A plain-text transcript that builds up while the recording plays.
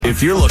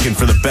If you're looking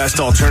for the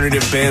best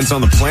alternative bands on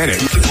the planet,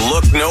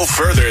 look no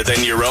further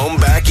than your own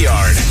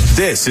backyard.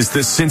 This is the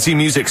Cincy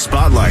Music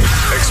Spotlight,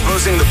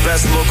 exposing the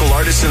best local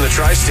artists in the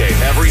tri-state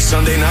every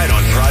Sunday night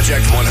on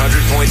Project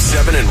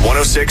 100.7 and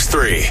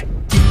 106.3.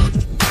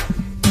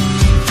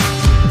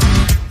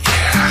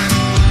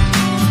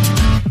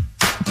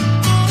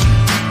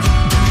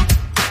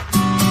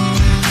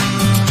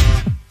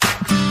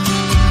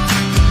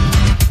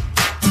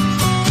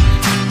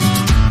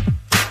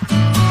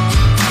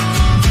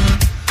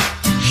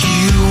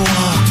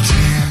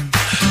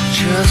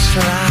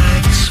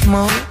 Like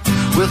smoke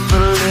with a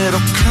little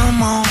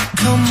come on,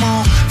 come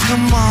on,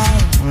 come on.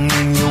 And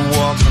then you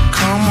walk,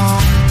 come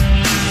on.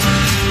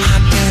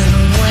 I've been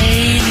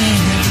waiting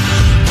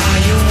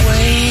while you're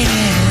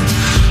waiting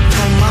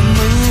for my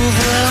move.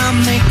 Well, I'm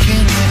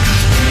making it.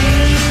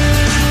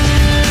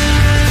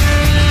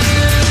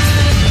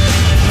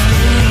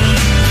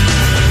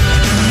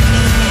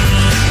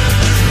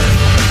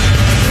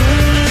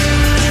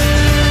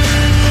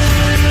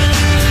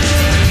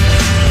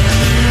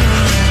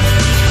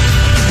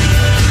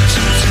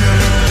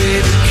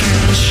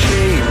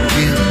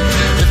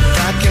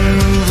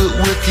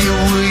 With you,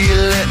 will you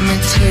let me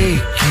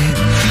take it?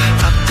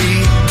 I've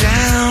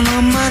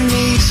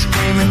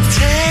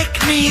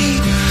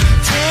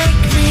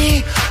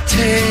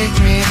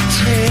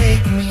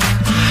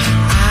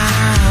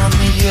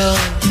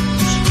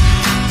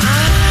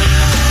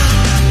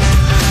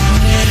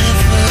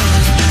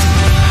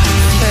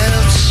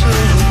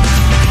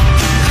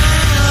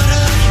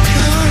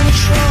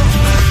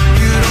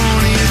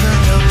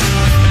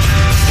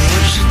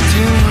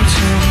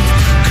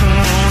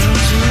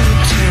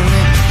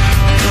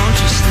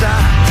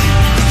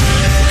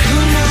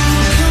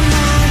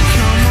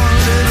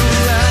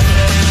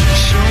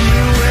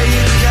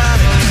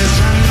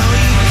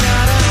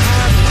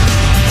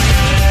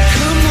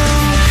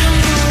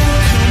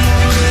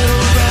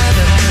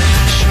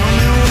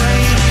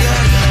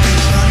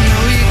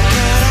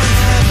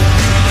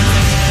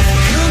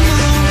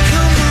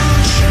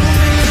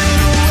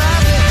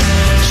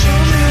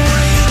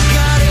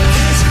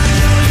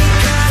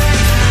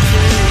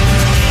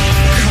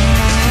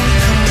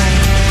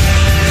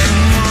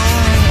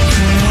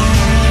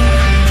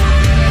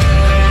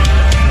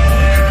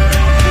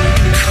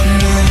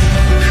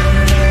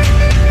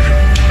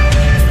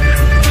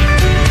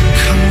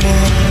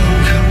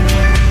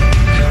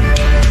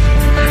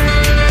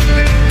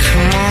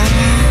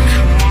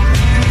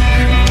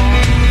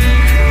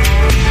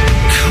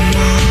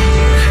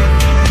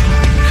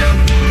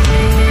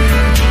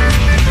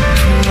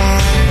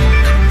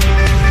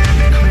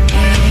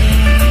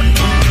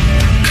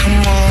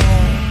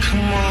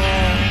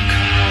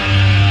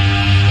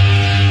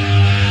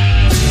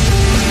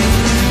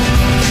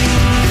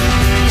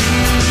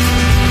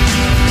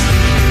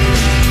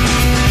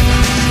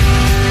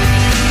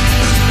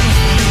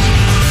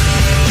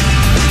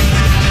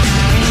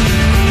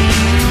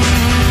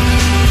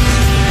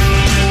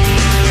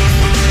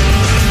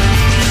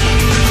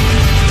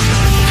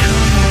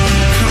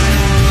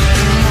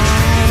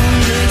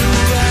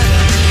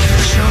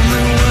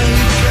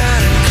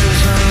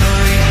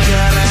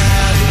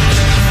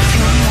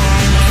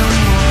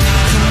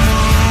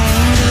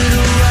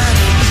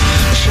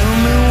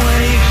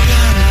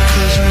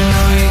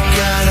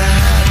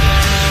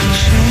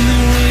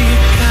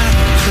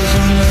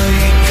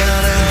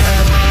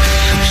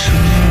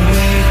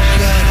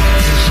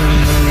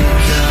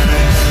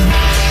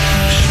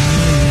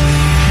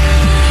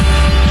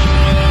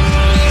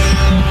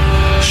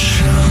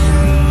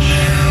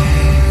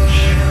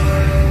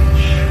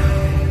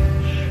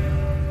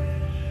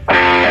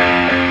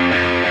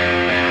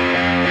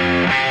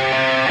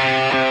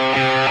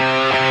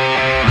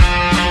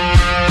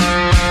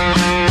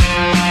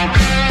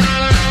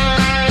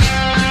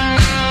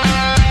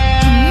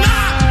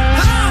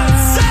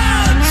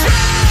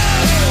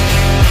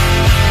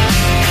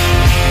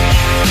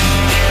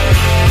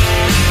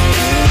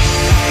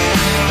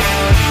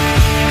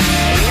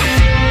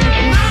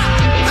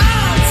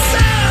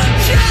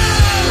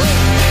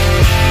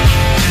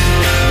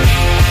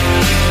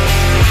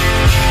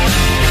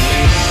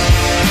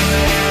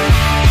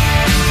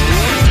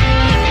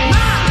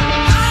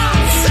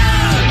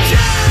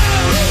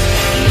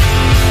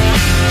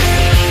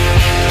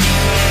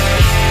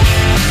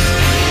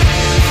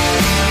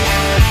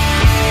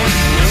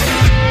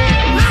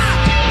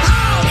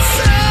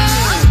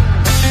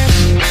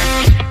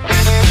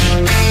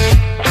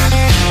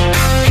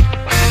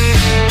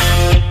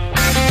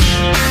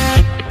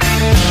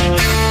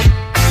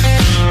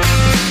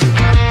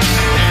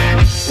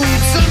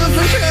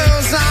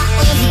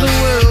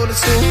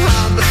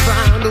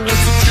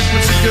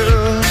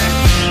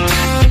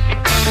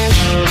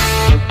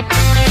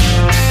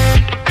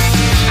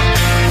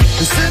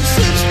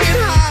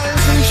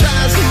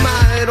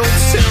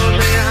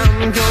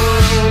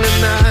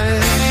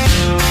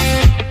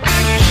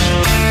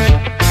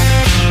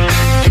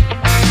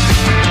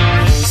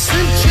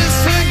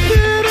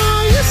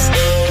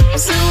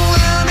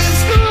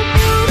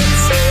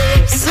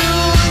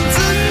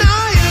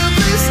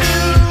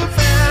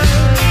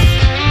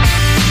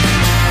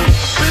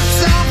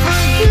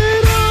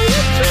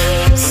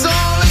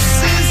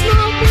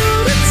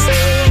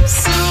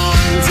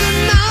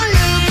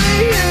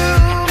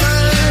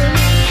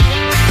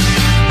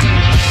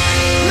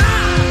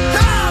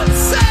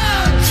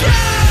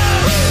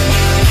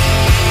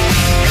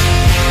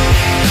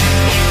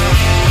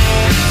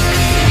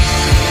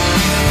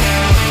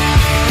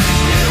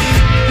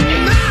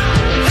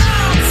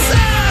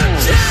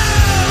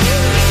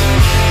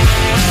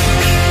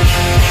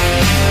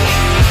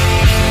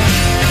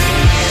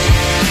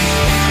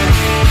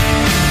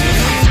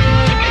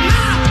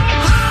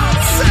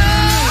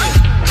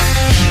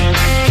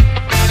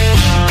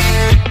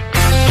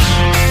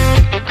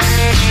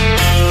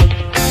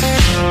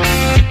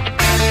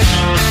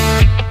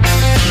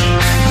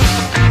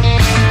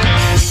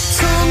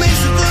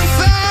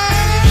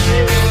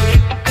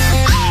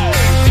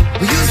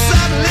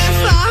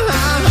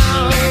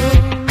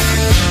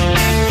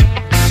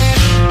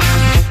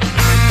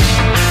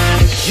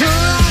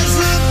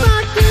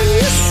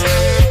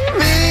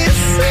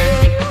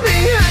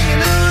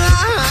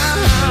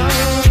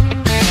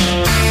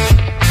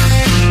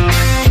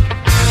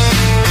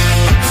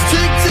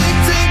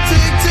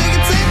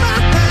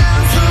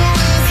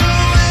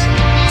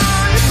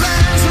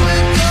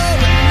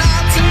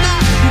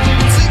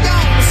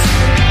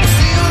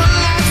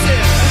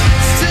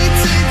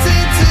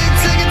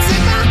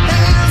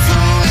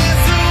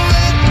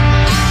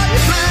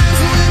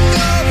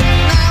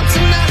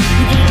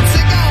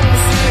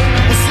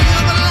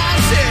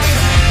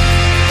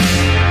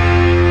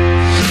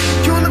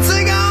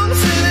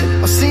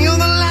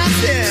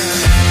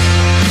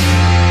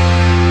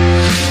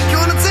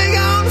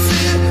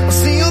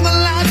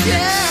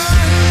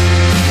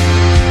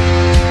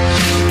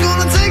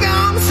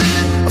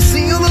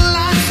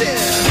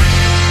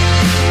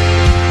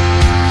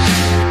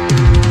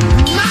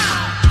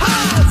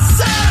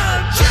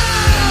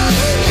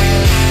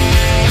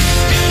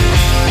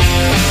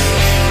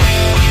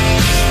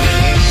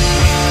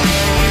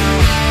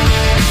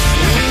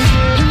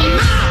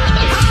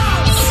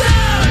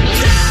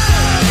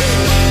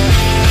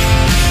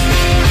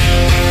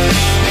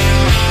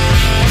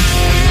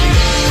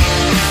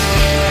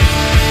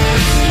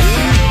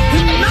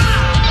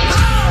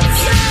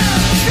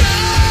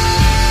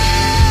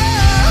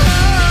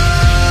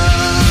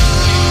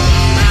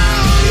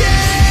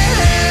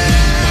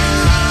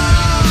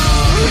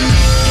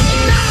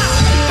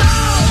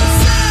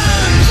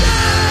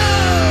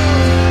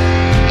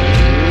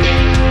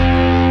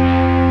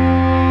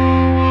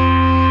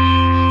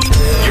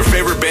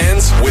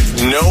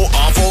No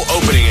awful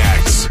opening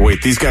acts.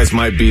 Wait, these guys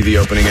might be the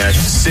opening act.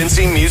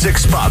 Cincy Music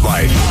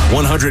Spotlight,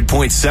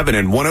 100.7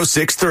 and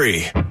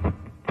 106.3.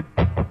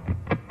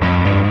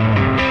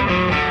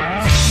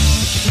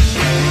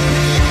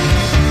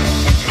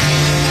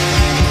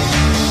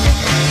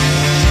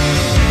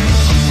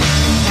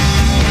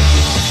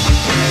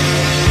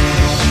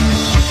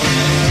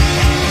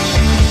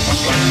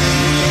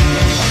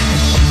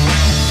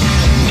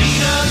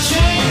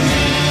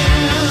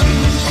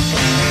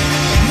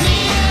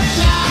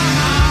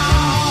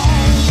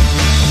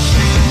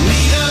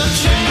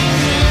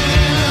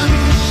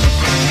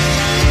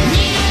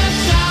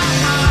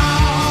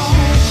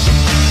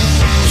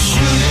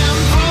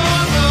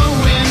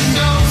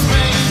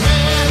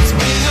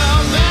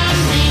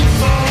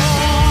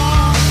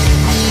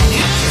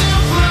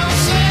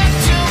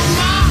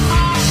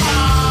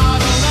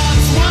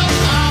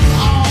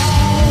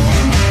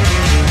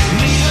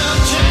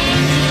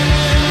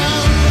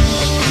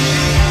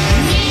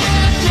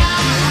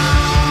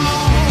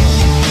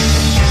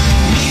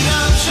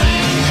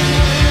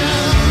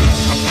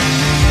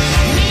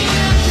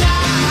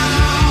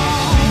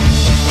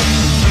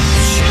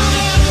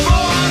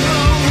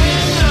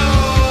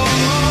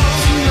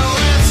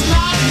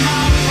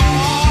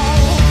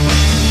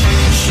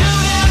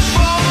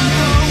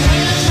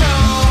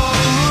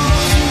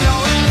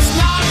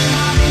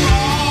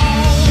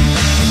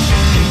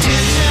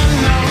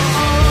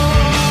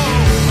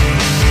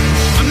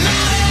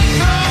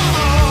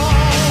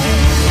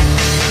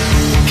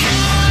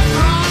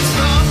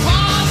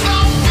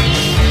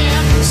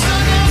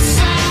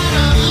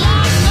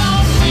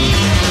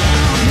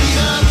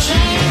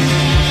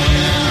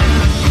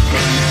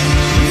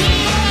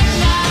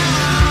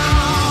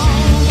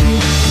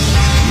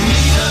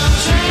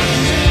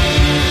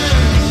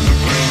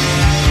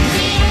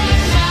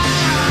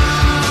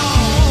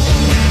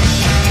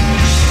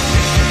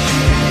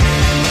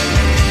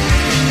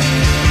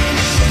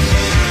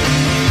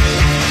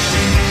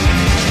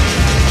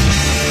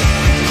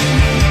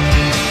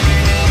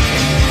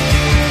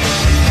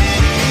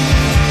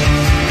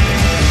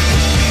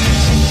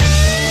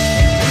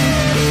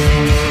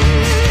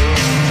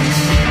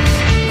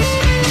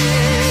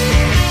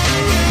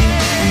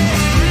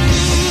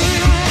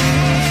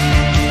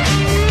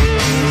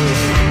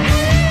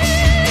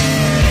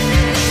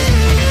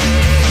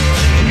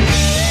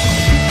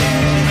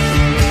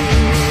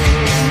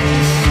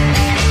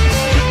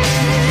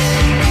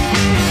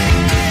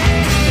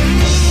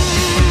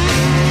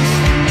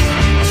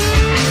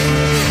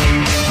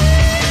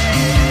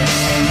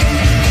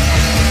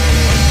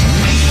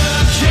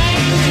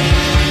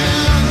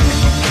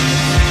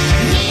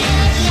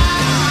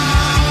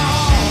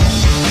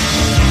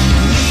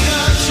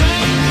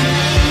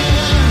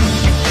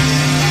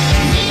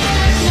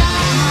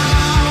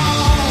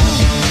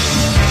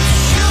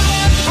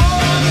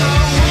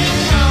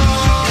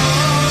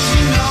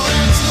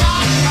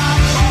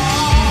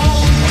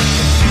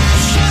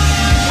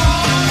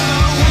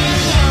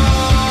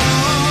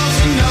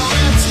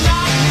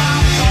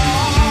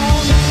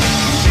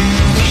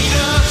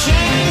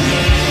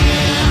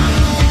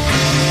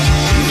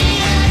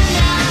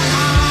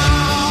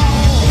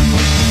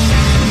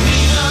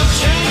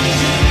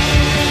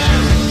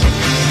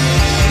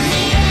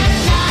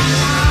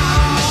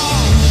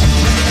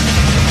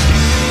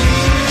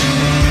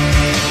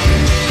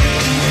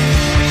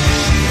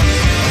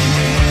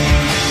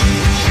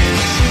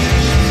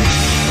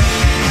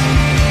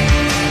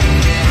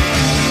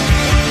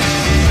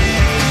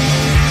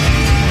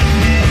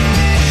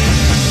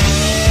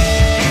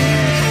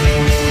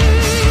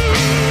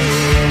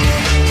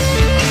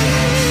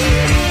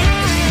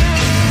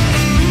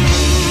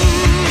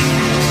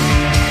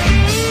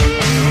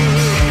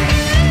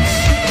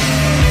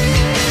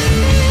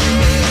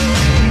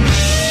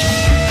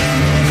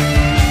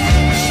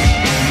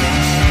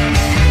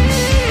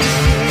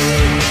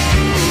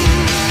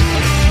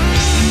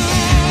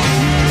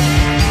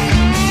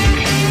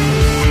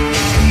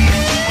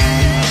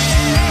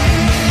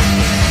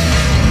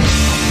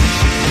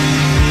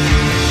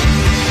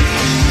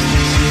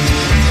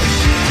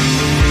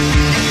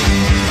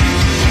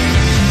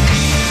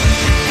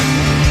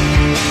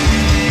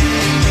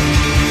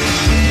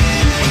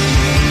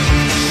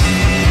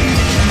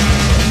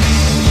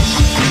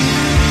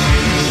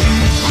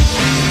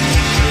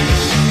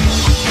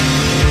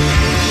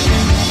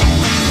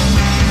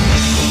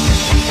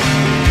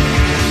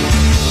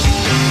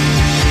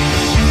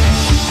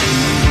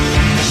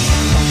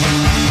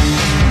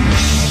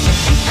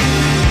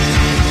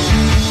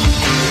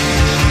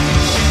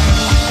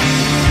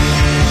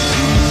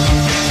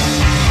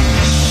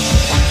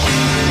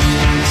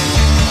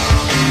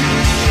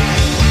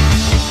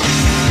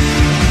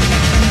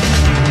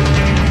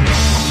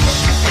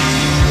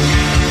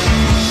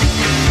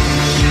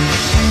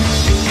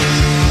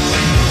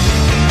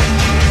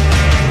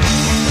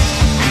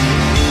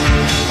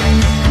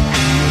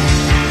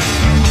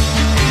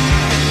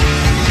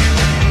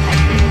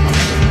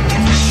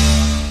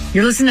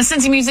 You're listening to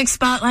Cincy Music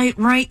Spotlight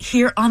right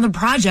here on The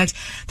Project.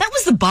 That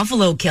was the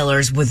Buffalo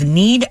Killers with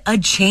Need a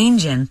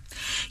Changin'.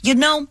 You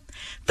know,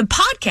 the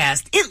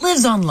podcast, it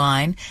lives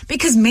online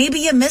because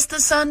maybe you missed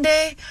the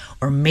Sunday,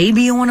 or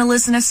maybe you want to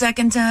listen a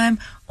second time,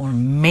 or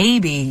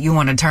maybe you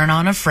want to turn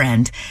on a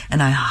friend,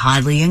 and I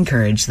highly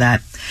encourage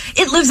that.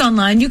 It lives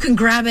online. You can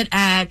grab it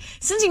at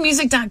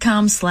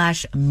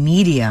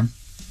cincymusic.com/media.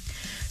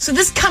 So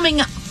this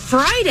coming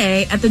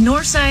Friday at the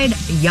Northside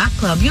Yacht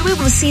Club, you'll be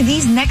able to see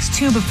these next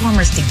two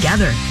performers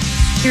together.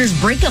 Here's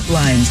Breakup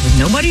Lines with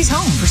Nobody's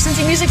Home for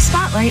Cincy Music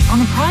Spotlight on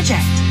The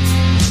Project.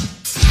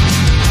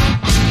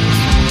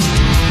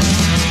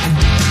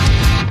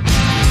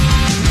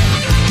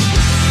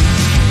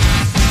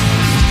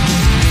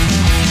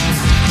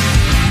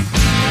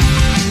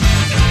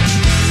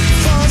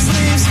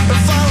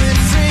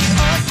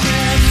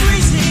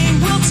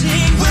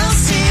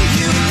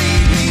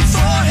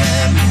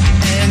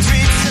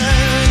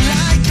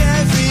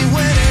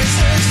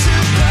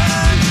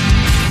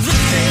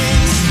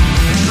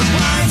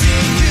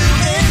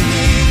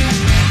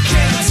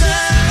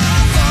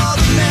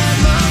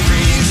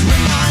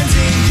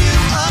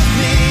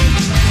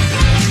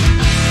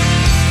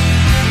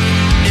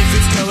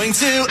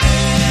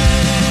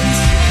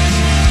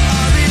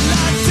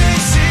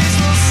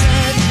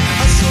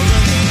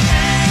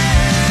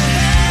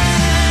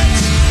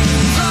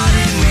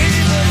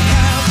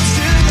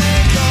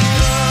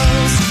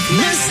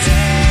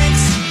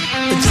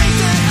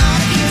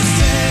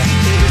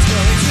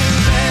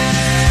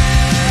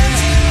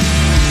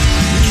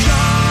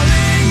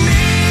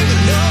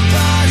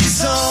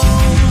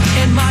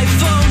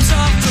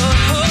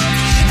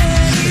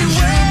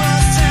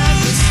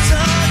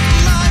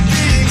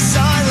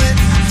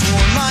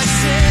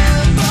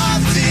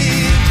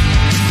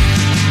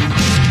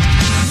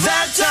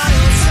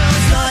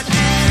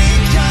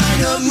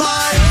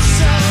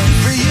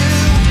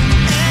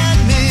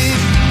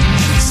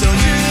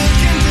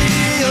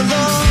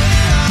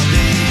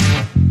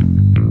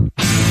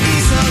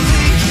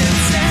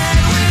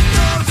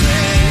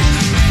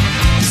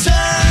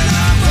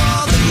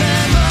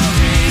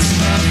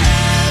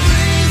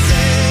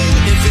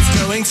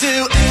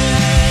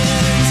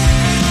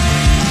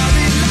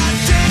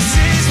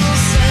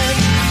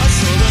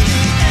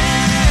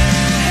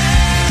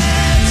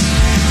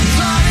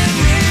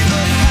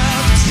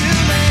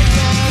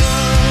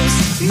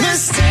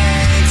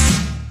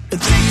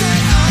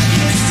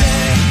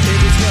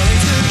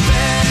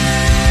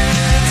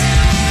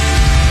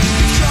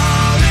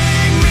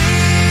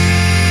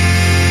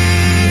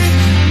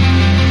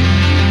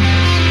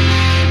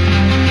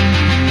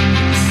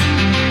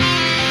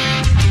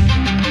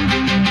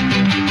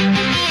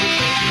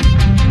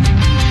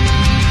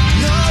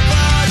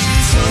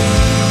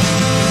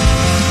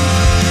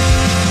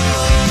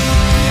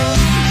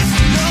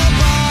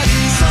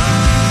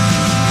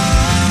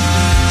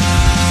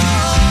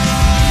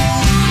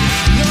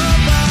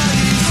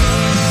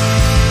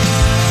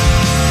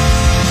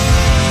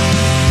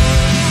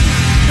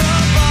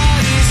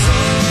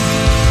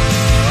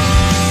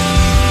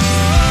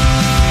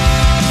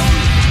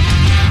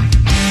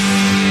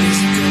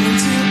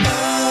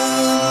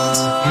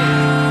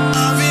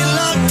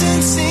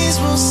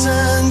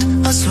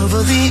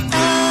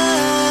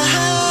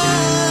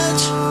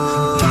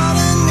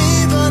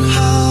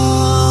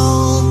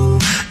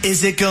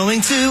 Is it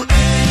going to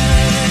end?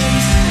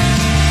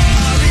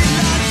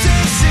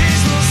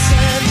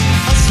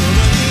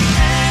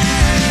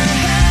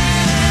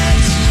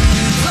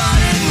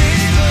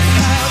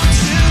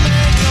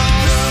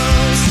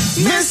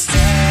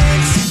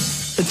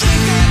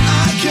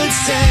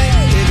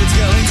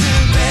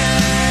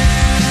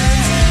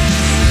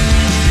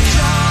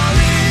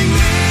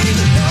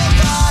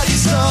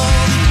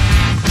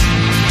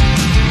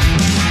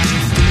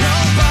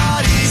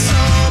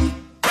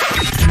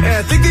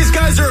 I think these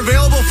guys are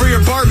available for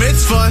your bar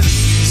mitzvah.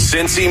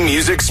 Cincy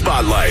Music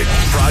Spotlight,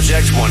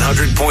 Project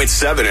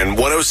 100.7 and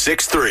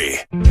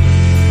 106.3.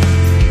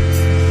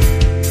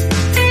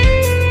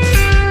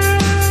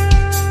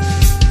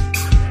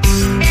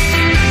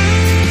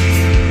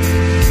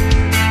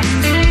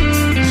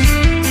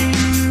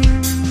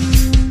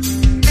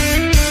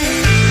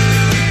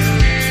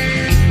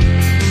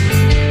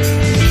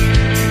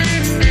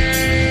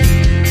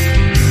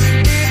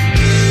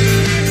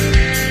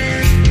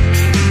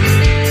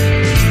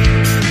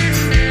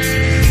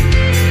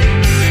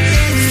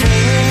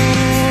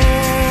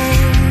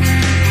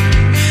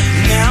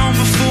 Now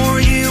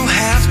before you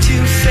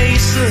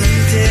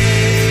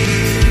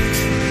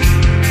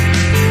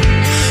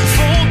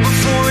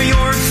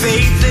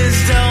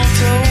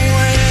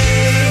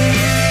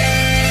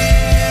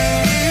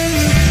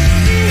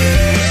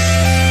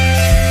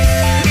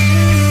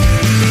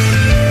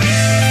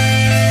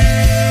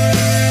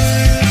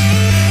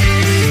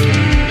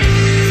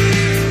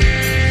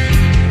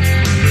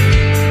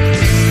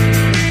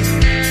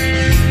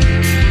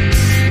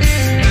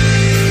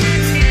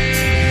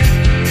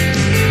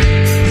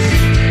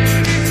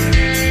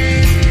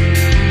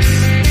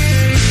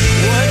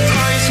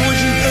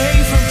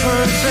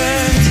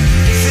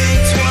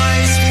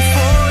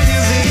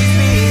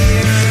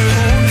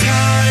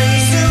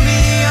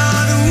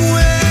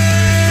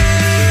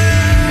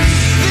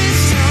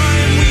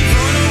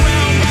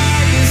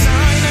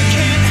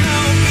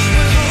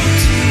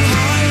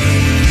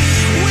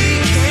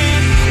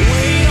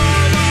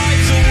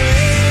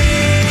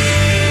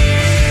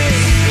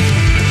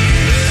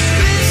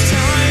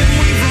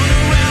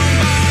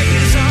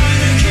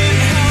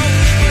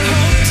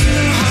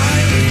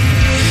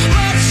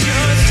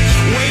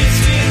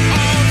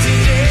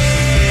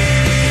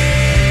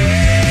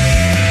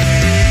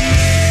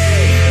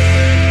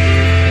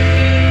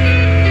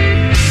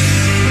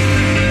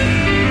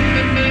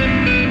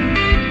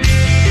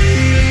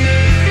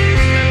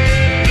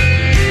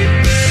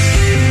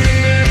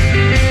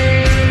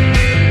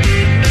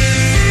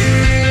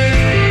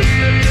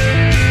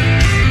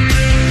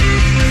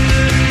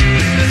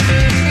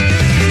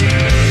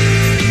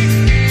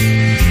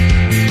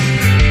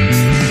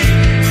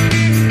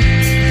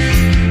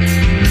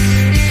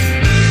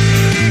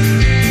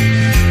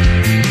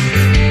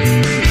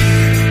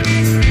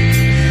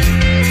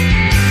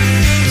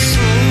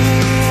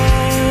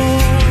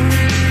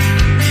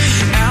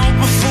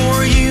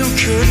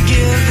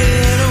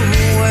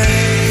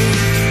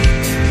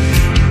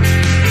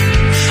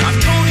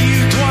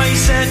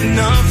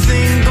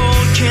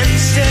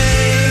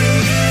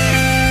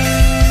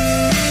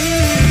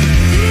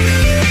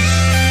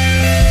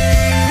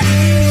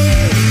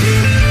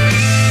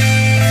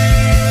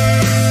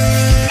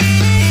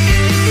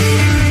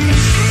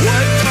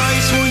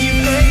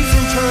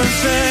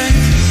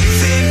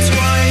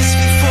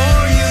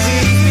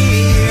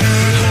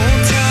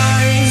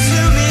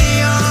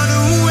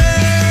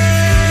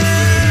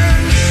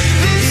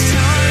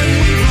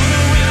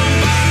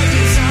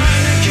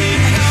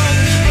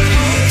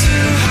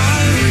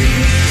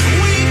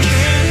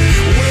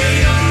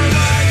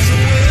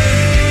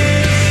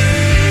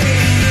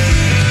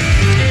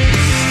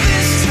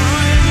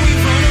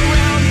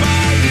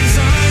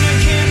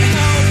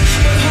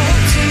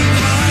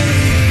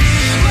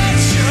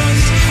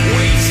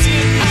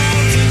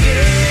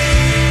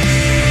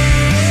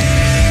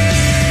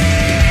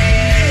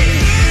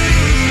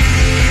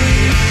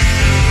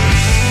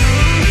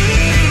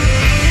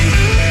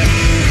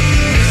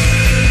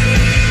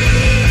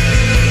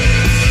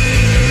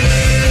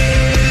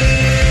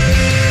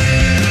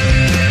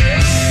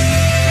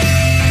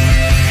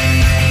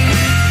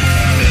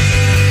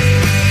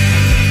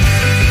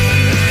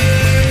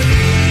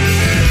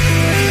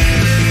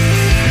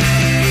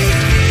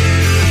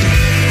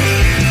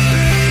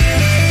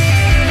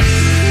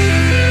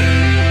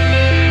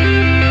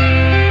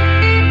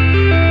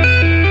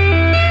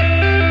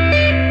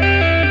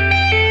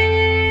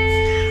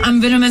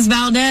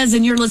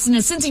You're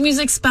listening to Cincy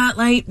Music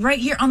Spotlight right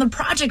here on the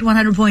Project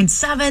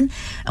 100.7 and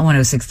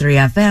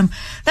 106.3 FM.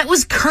 That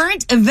was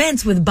Current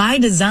Events with By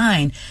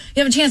Design.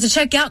 You have a chance to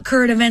check out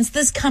Current Events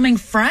this coming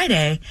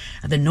Friday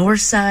at the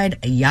Northside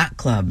Yacht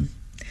Club.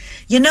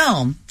 You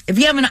know, if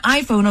you have an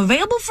iPhone,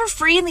 available for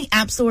free in the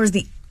App Store is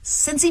the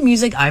Cincy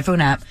Music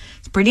iPhone app.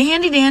 It's pretty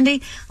handy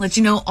dandy. Lets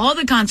you know all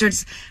the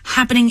concerts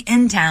happening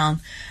in town.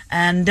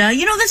 And,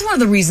 that's one of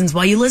the reasons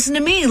why you listen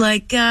to me,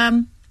 like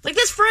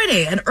this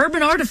Friday at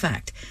Urban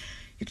Artifact.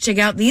 You can check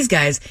out these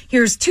guys.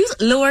 Here's Two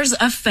Lures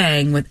of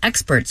Fang with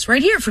Experts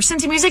right here for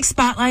Cincy Music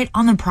Spotlight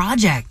on the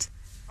Project.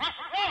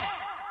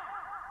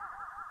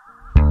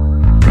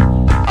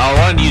 I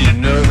want you to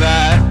know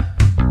that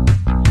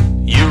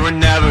you were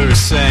never a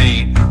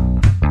saint.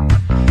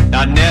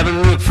 I never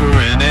looked for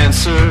an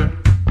answer.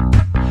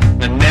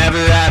 I never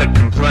had a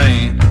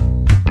complaint.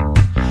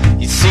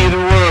 You see the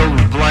world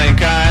with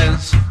blank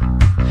eyes.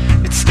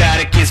 It's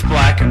static, it's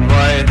black and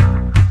white.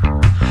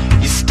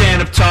 You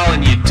stand up tall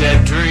in your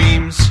dead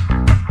dreams.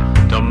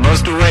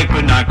 Almost awake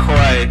but not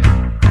quite.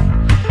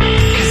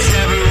 'Cause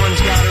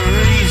everyone's got a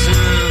reason.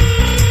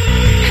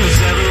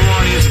 'Cause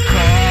everyone is a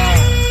call.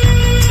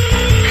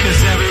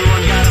 'Cause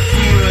everyone got a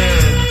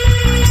feeling.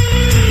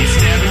 It's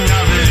never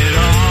nothing at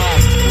all.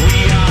 We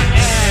are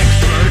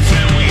experts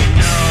and we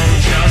know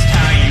just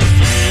how you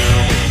feel.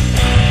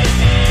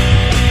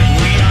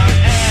 We are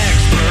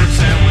experts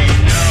and we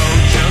know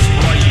just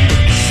what you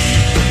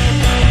need.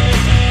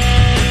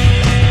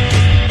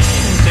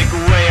 Take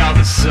away all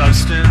the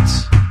substance.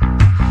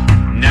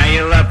 Now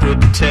you're left with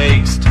the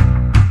taste.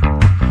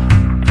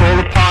 Pull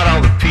apart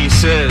all the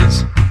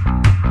pieces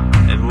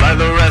and let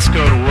the rest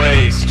go to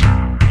waste.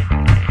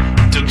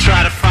 Don't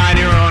try to find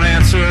your own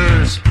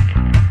answers.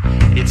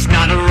 It's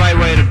not the right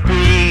way to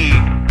be.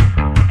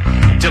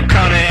 Don't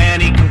come to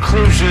any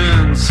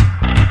conclusions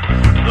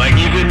like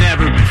you could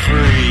never be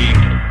free.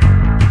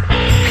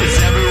 'Cause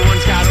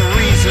everyone's got a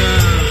reason.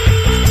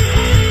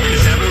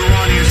 'Cause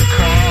everyone hears a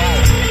call.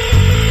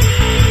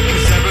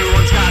 'Cause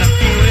everyone's got a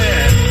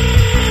feeling.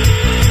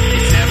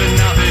 It's never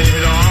nothing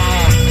at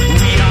all.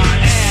 We are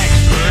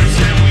experts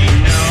and we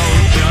know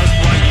just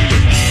what you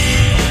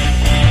need.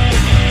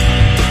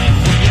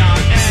 We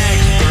are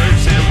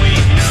experts and we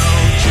know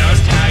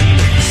just how you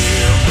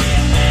feel.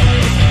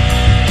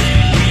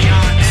 We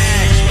are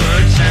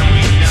experts and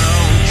we know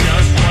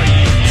just what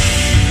you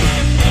need.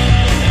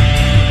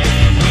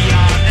 We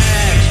are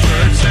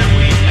experts and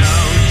we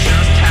know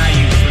just how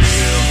you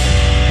feel.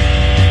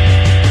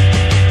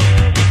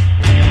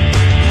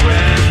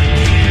 When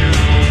you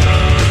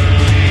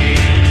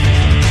believe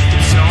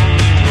it's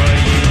only what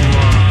you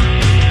want.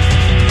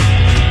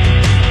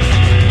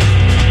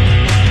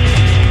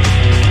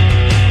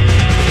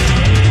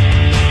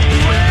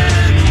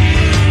 When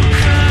you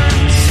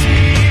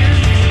conceive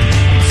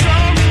it's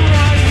only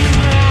what you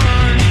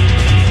want.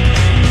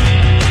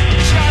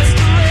 Just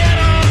a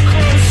little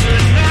closer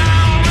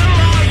now, we're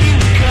all you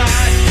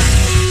got.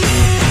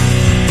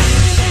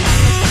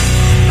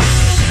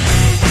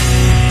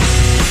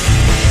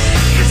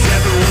 'Cause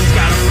everyone's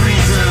got a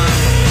reason.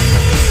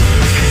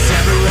 'Cause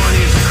everyone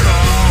is a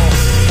call.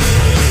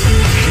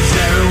 'Cause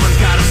everyone's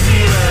got a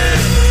feeling.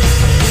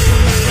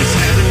 It's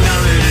never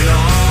nothing at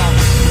all.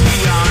 We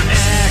are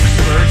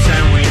experts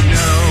and we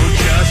know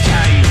just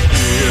how you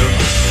feel.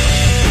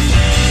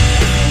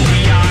 We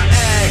are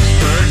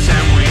experts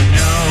and we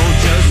know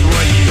just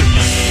what you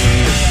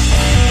need.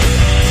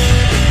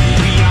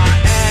 We are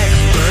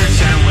experts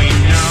and we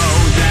know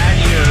that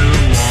you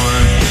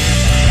want.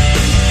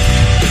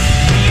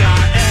 We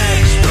are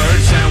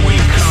experts and we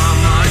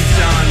come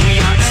undone. We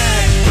are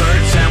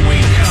experts and we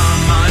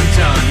come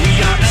undone. We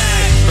are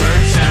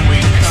experts and we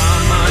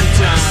come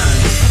undone.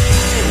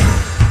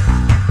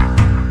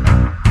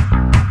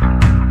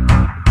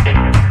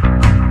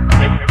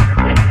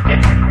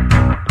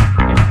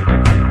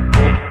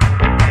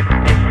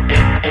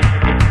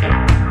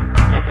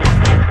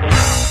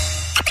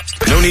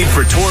 No need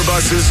for tour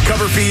buses,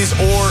 cover fees,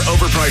 or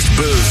overpriced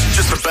booze.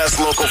 Just the best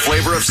local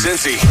flavor of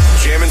Cincy.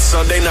 Jamming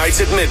Sunday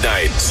nights at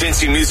midnight.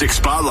 Cincy Music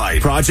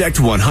Spotlight. Project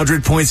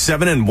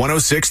 100.7 and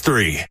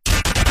 106.3.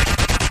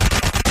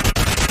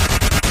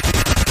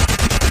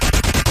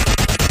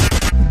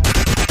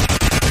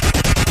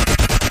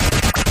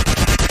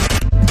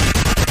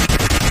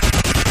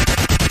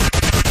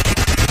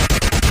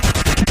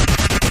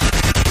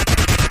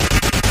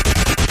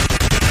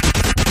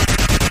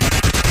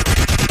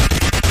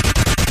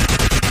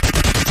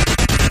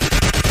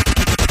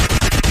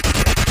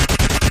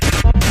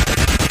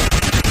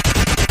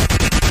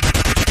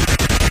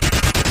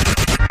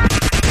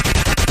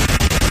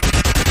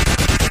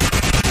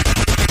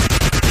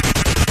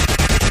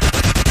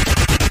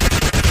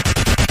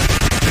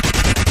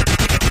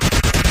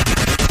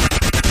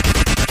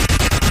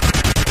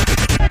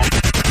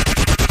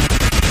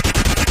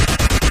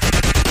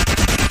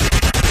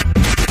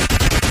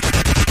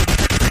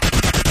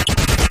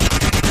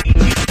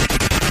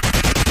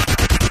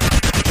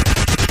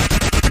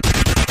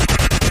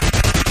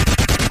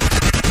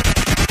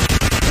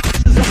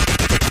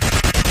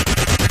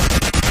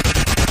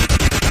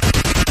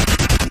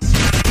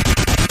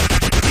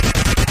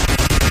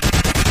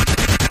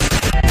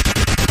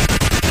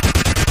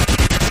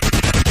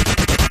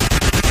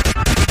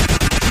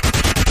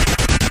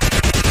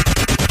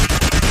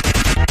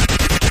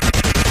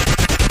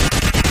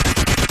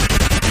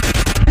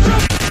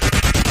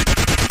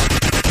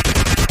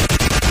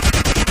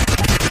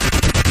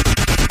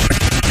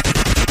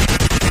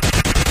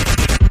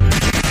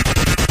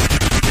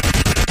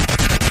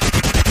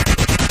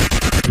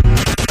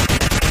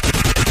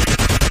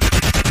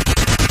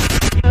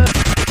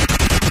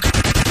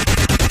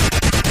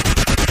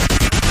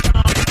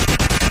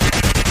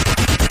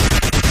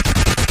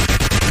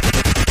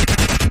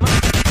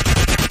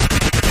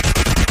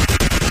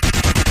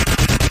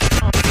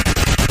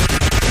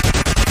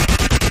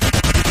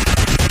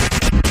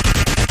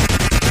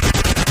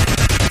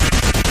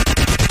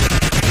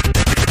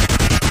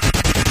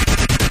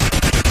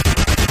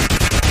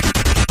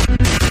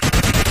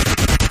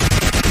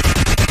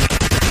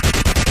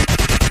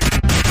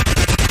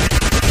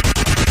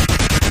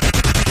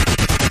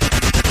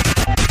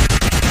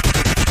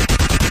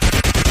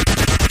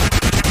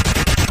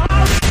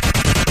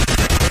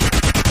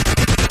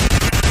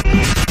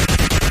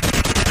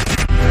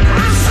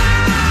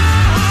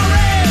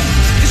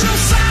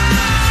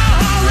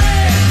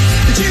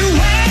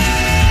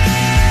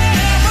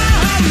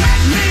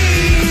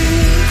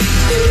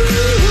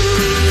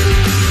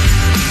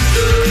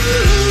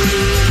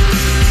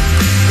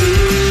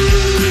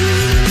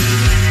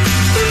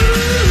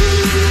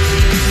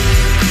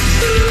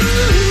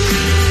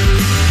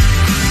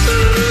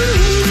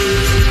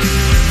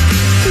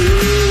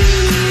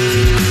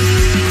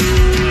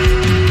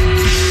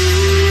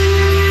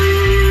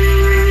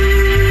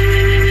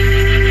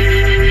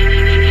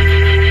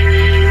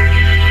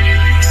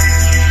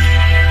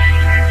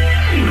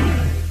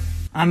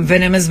 I'm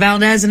Venomous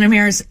Valdez, and I'm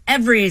here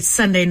every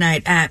Sunday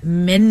night at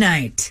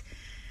midnight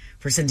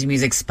for Cincy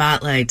Music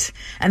Spotlight.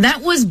 And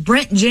that was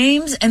Brent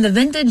James and the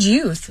Vintage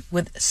Youth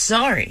with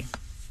Sorry.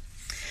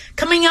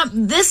 Coming up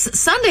this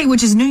Sunday,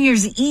 which is New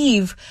Year's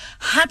Eve,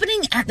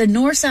 happening at the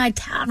Northside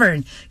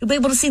Tavern. You'll be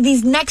able to see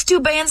these next two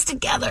bands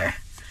together.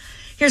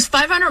 Here's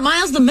 500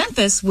 Miles to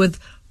Memphis with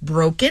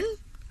Broken,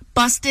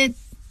 Busted,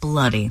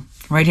 Bloody.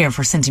 Right here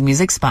for Cincy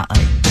Music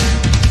Spotlight.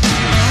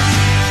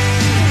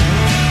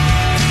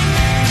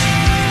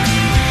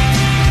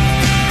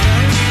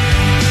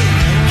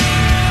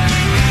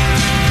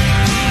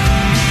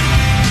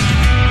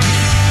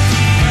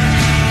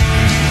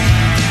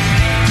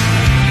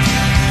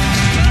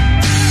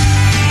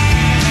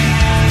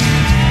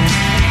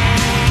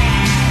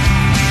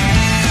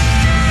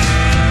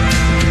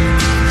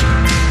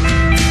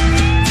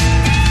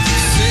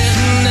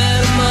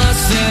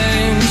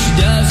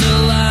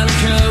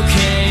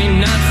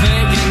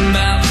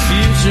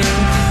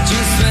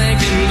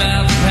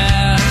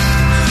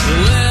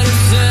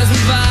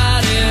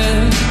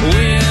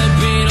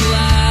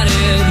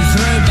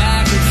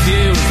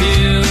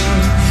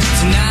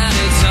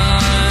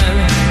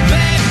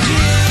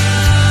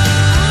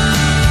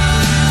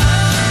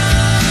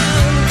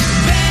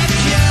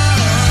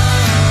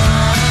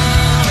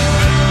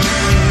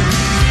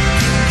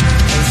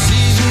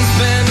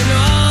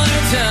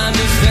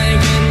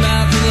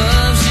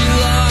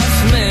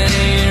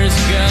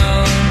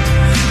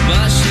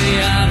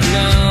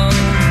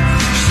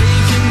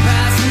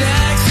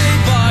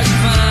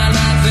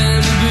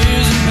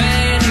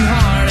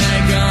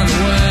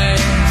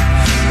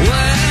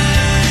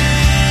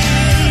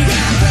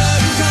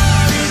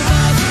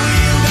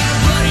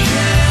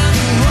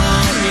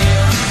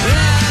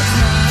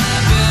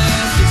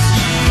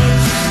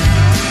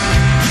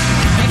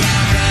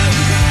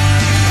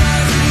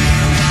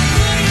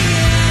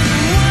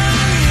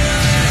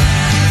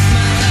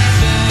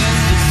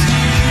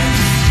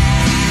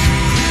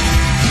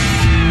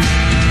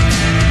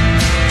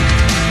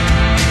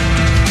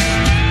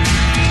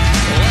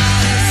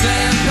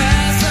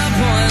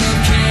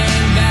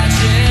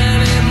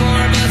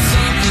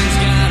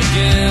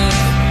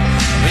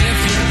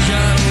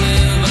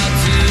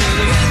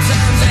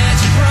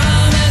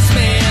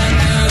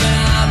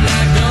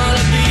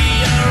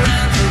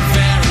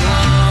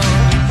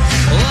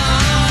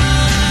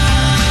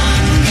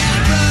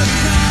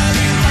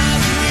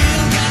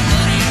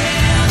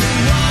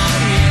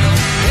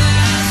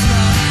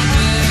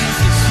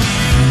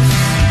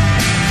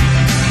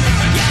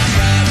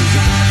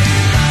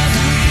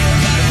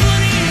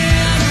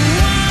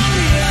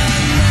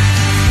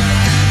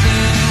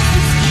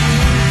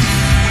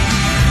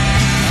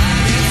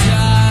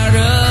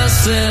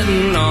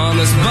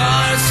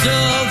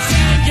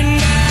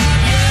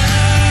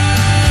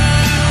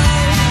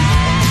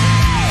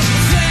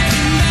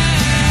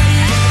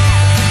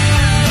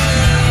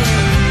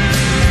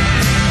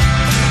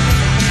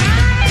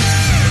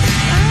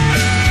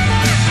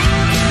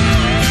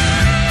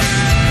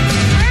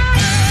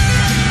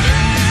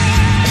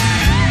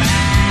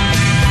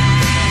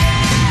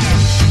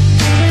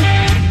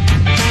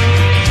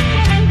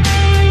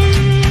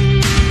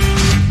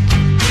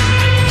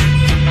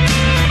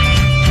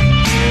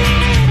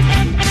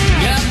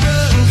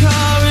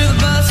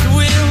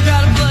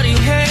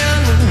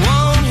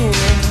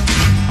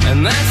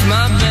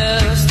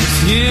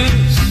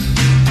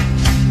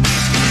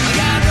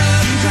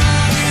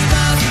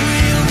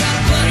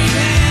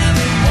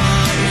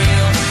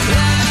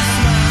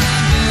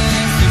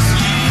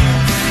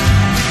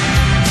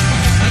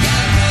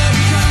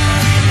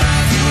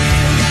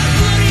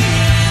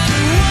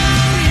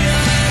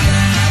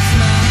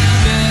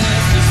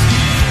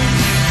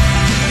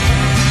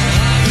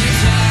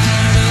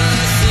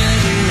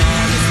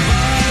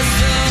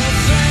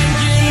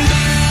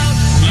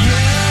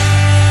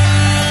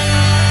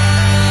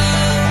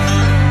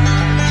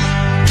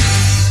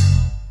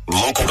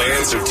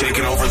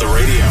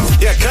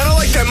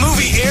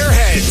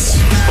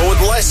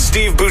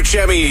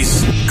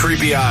 Buscemi's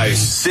Creepy Eyes,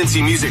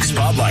 Cincy Music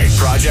Spotlight,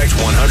 Project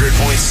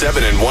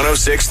 100.7 and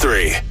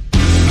 106.3.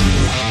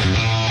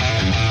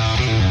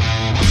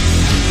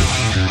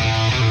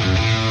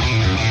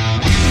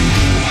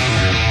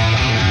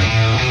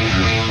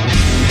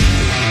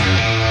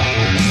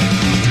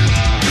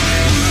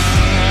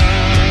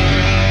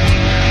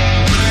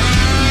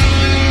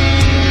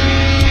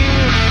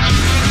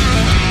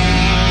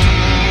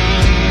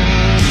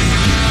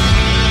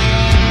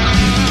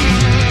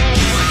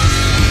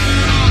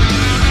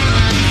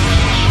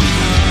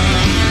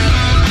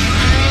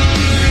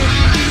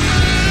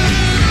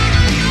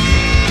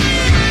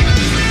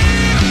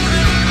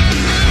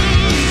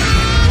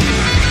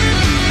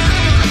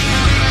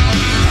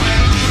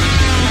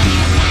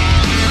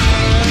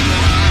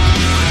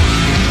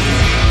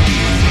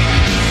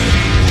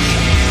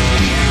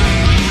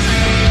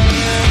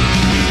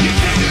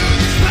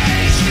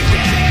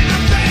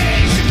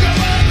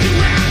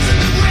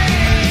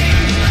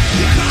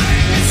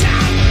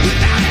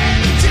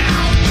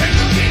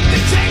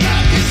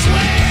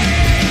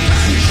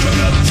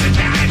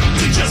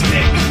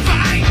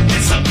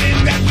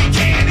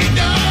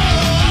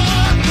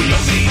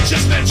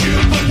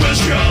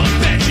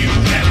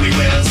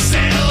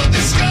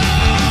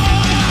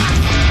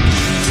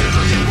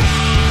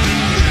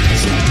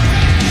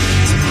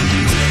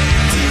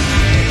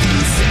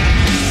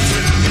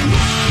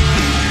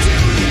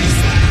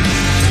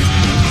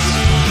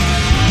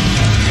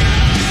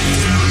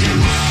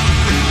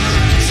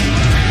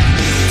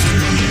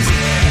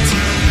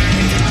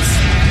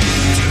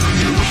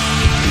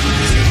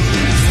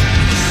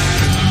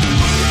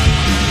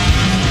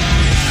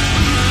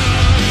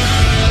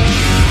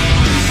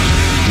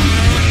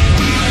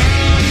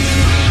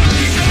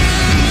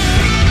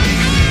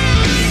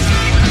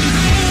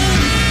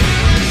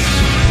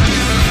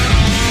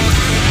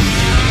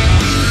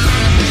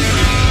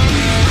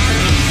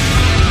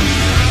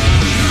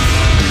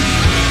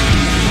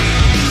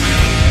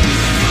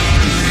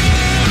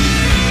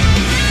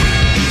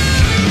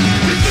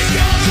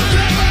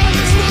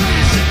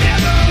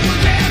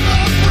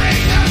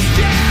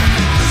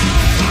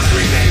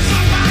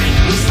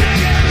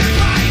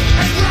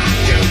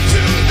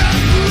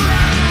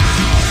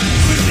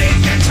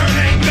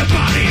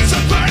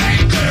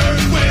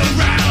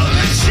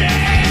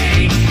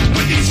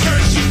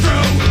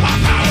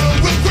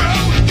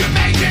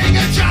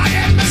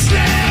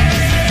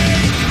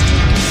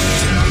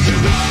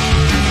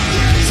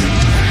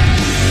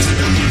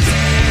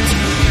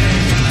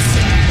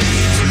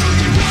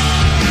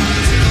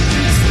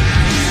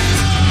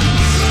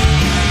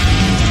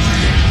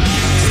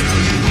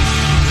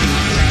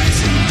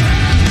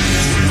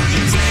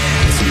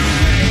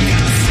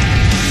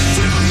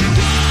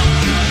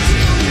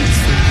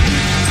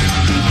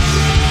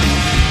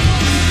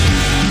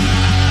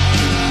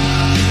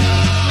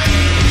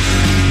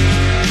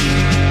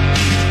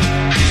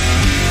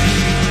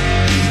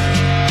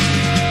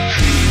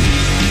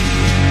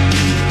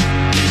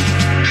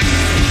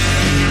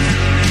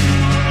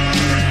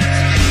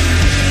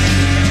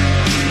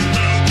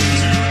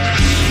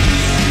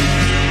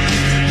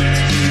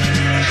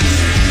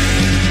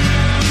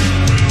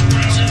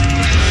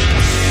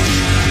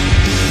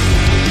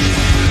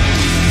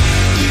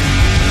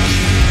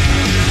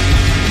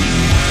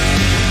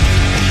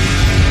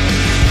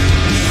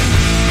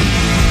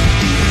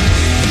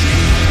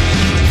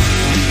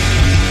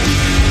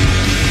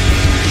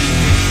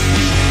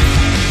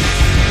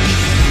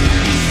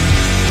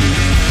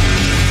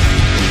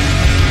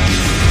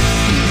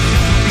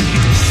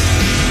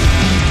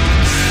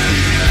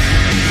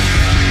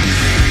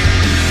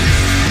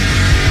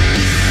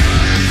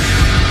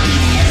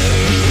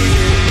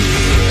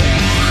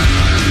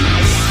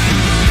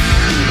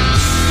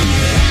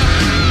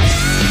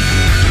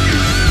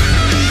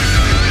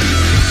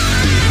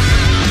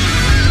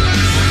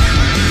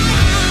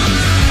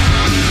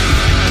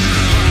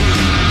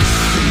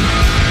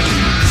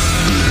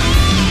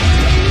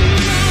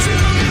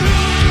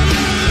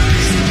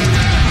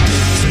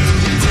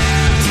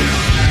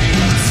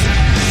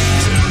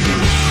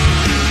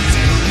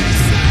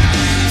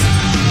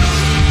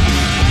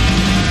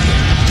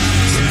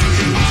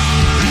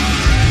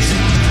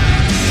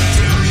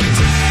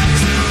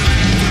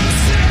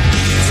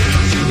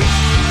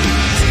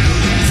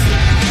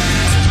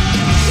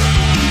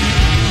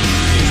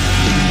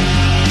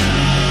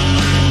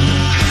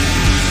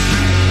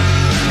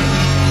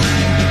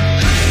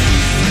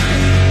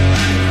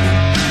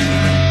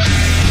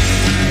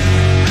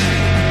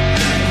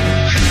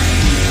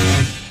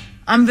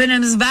 I'm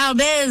Vanessa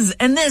Valdez,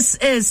 and this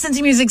is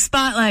Cincy Music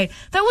Spotlight.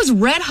 That was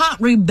Red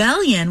Hot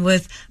Rebellion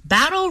with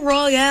Battle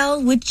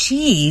Royale with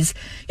Cheese.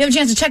 You have a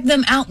chance to check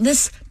them out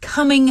this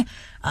coming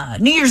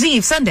New Year's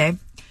Eve, Sunday,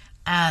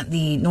 at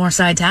the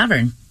Northside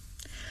Tavern.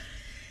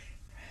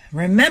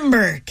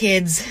 Remember,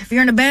 kids, if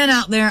you're in a band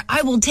out there,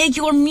 I will take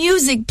your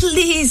music.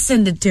 Please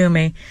send it to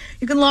me.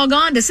 You can log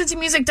on to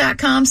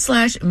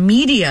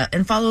cincymusic.com/media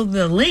and follow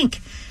the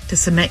link to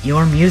submit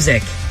your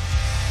music.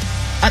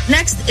 Up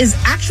next is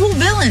Actual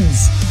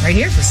Villains, right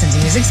here for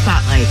Cincy Music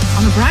Spotlight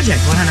on the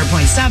Project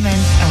 100.7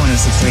 and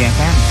 106.3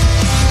 FM.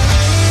 Yeah.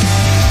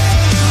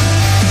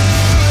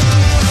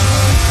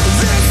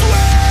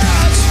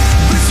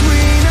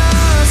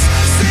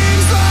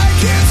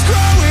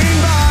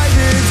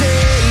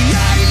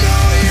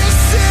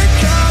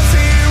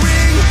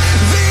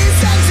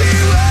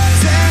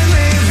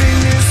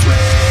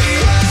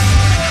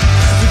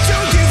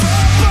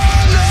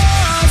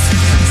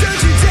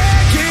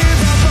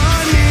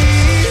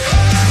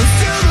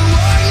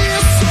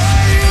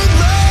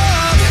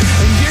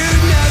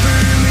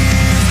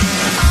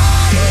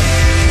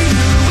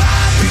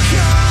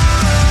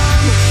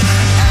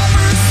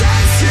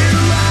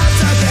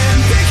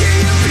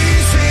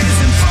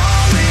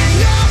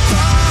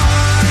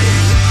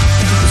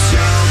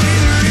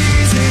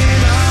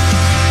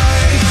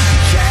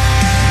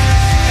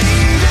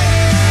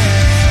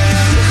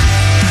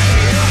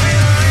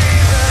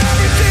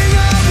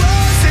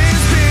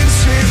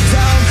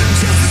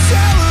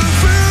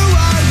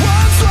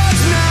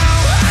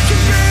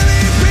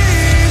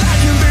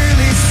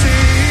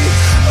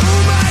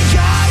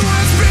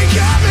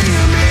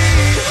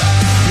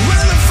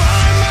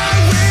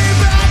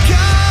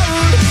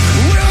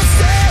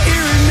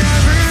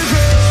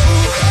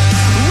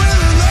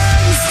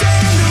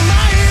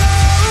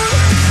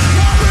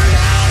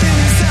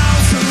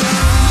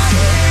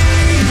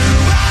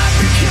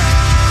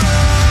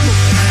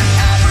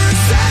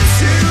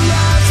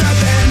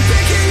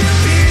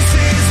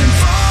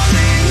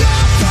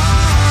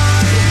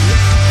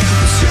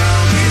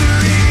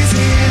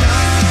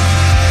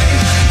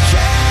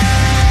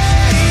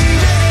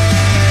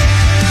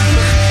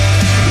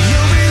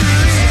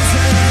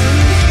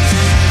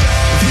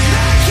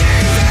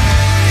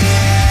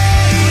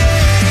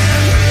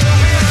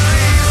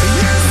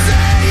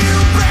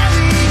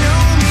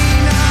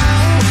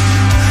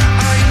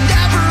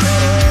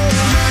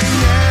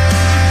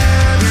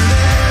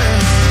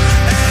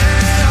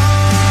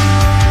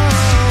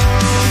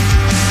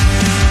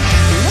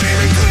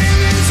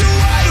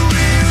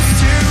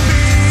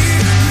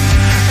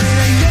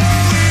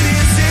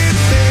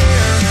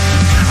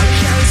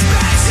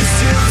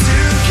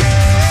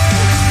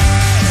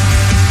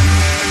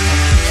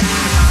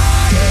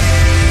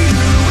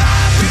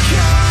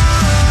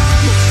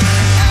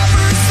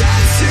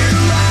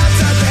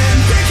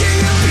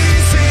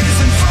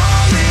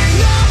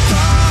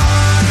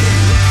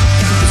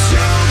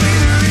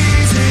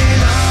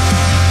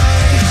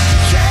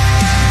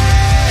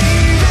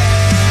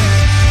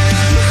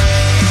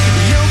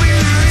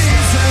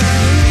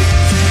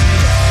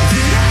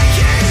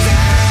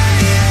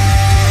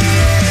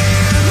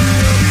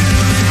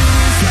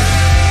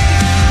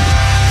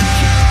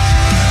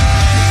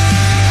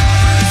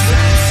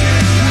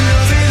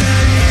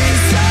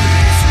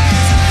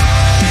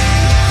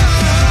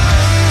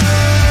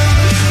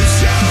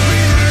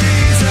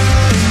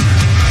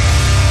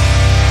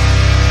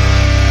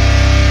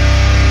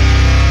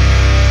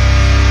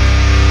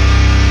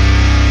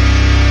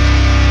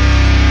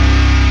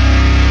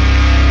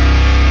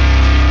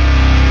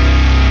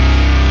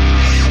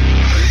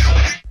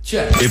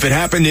 If it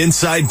happened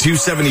inside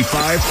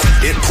 275,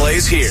 it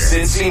plays here.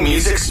 Cincy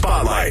Music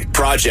Spotlight.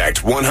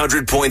 Project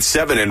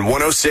 100.7 and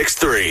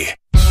 106.3.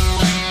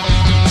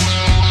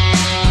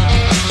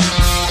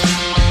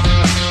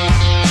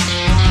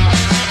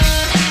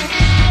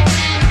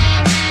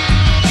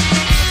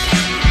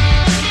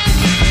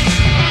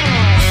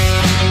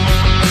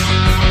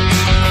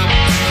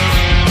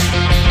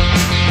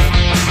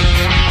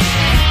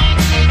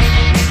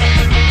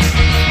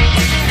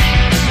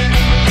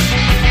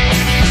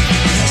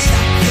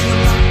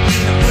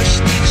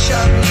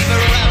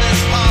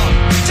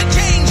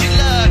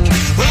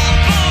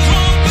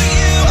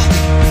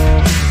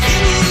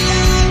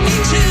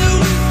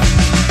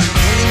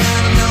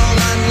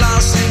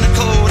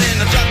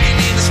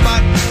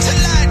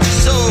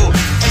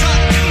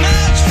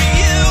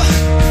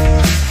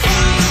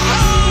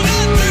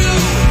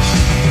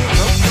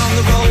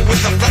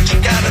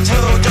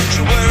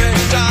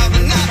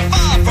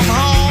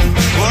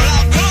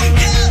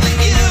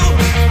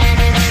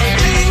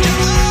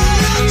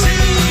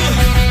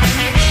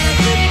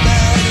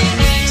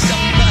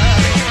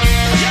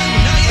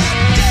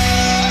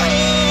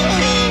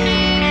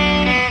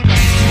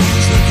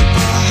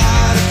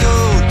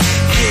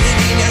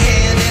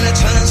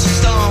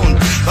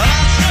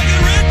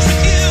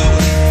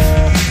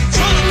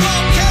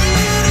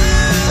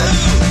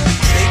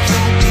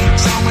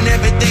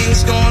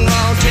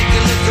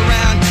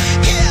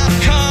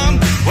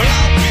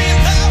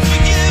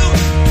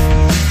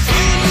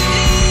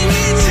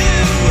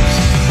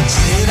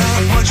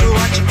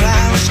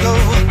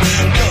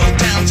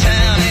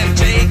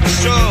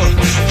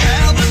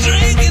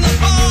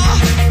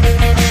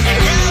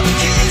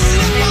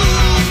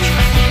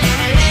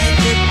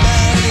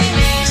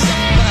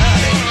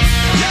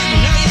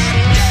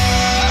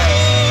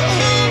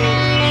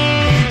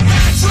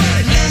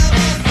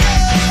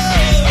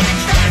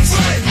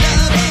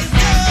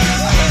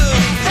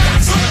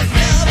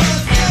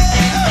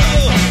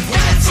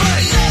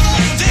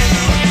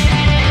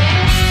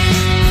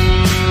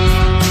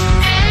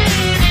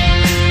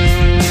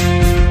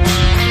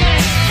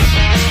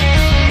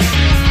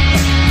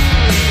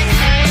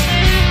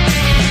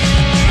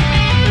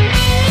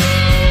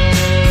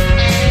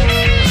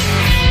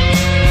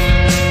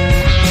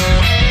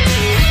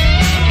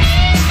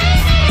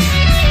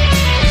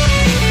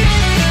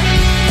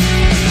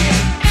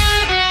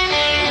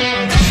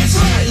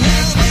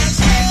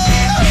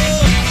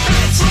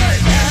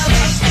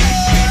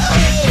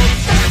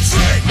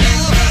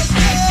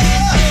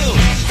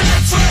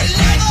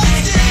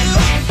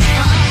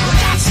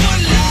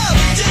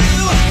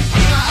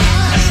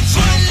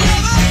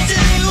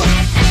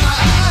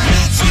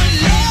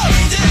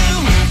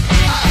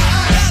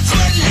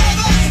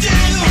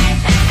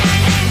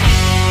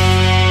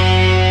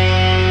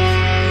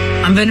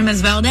 I'm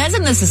Venomous Valdez,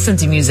 and this is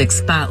Cincy Music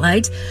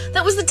Spotlight.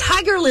 That was the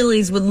Tiger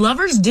Lilies with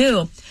Lovers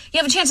Do. You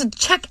have a chance to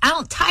check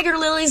out Tiger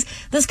Lilies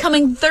this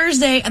coming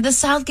Thursday at the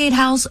Southgate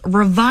House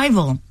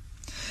Revival.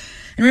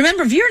 And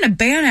remember, if you're in a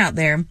band out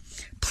there,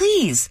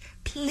 please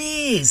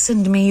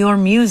send me your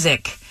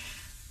music.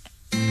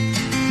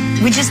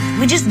 We just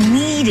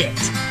need it.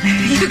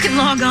 You can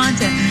log on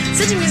to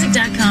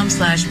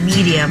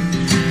cincymusic.com/media.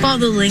 Follow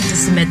the link to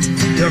submit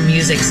your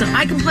music so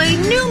I can play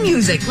new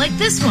music like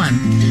this one.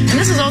 And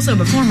this is also a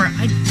performer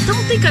I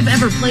don't think I've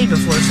ever played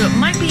before, so it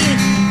might be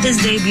his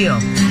debut.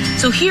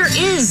 So here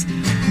is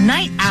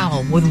Night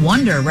Owl with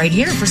Wonder right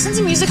here for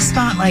Cincy Music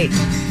Spotlight.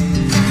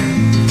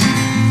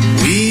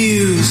 We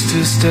used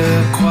to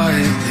stare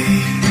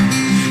quietly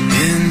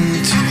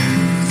into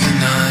the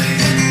night.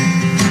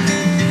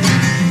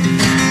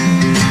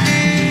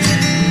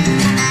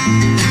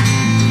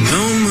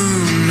 No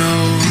moon,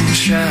 no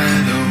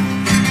shadow.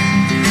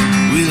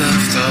 We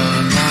left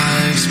our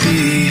lives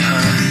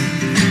behind.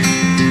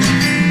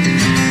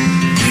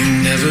 You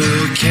never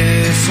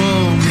cared for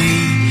me,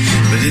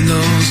 but in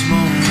those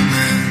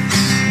moments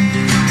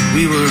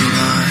we were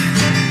aligned.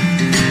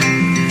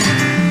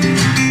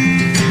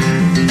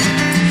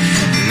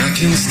 And I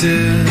can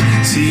still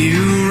see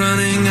you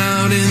running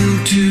out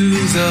into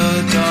the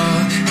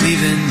dark,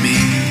 leaving me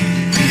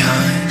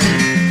behind.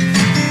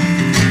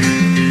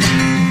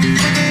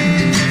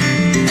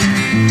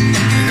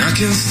 And I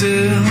can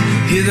still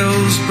hear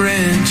those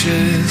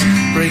branches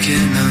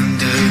breaking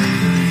under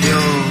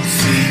your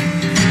feet.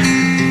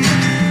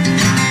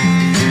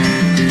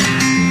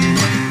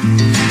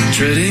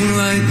 Treading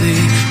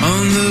lightly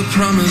on the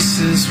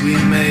promises we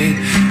made,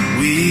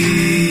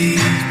 we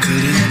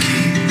couldn't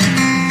keep.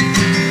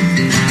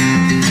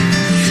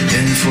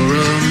 And for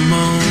a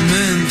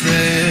moment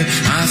there,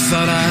 I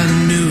thought I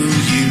knew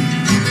you,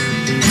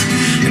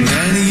 and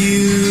that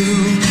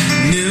you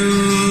knew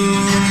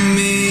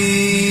me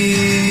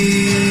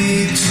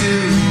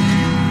too.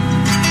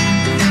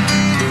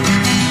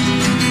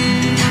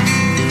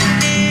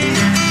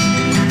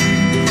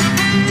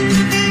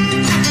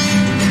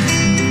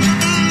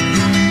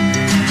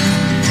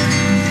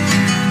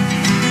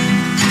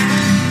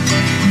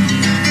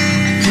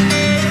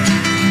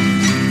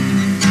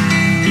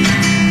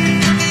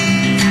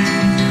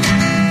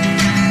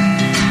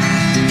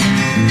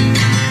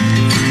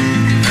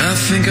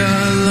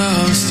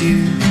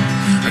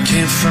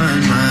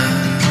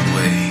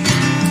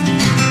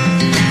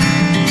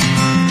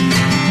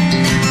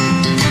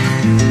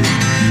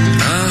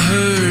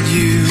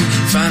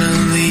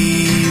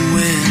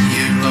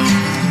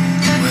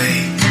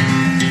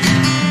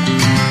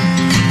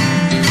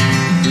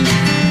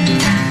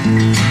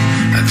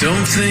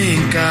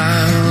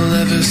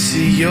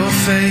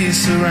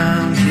 face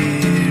around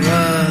here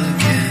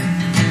again.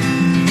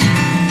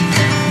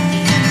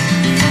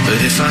 But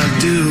if I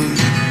do,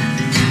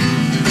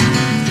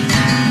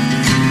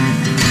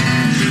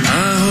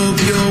 I hope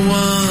you're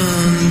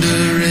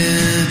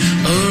wandering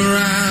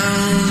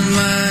around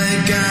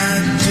like I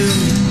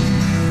do.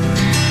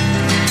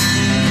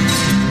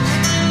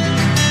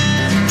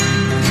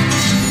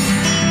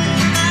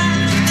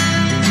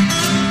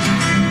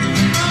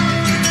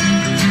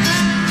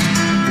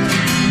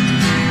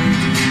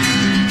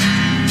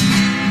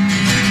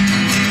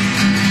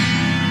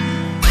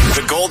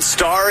 Gold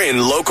star in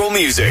local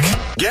music.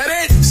 Get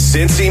it?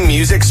 Cincy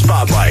Music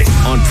Spotlight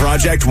on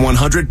Project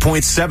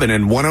 100.7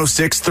 and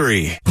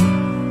 106.3.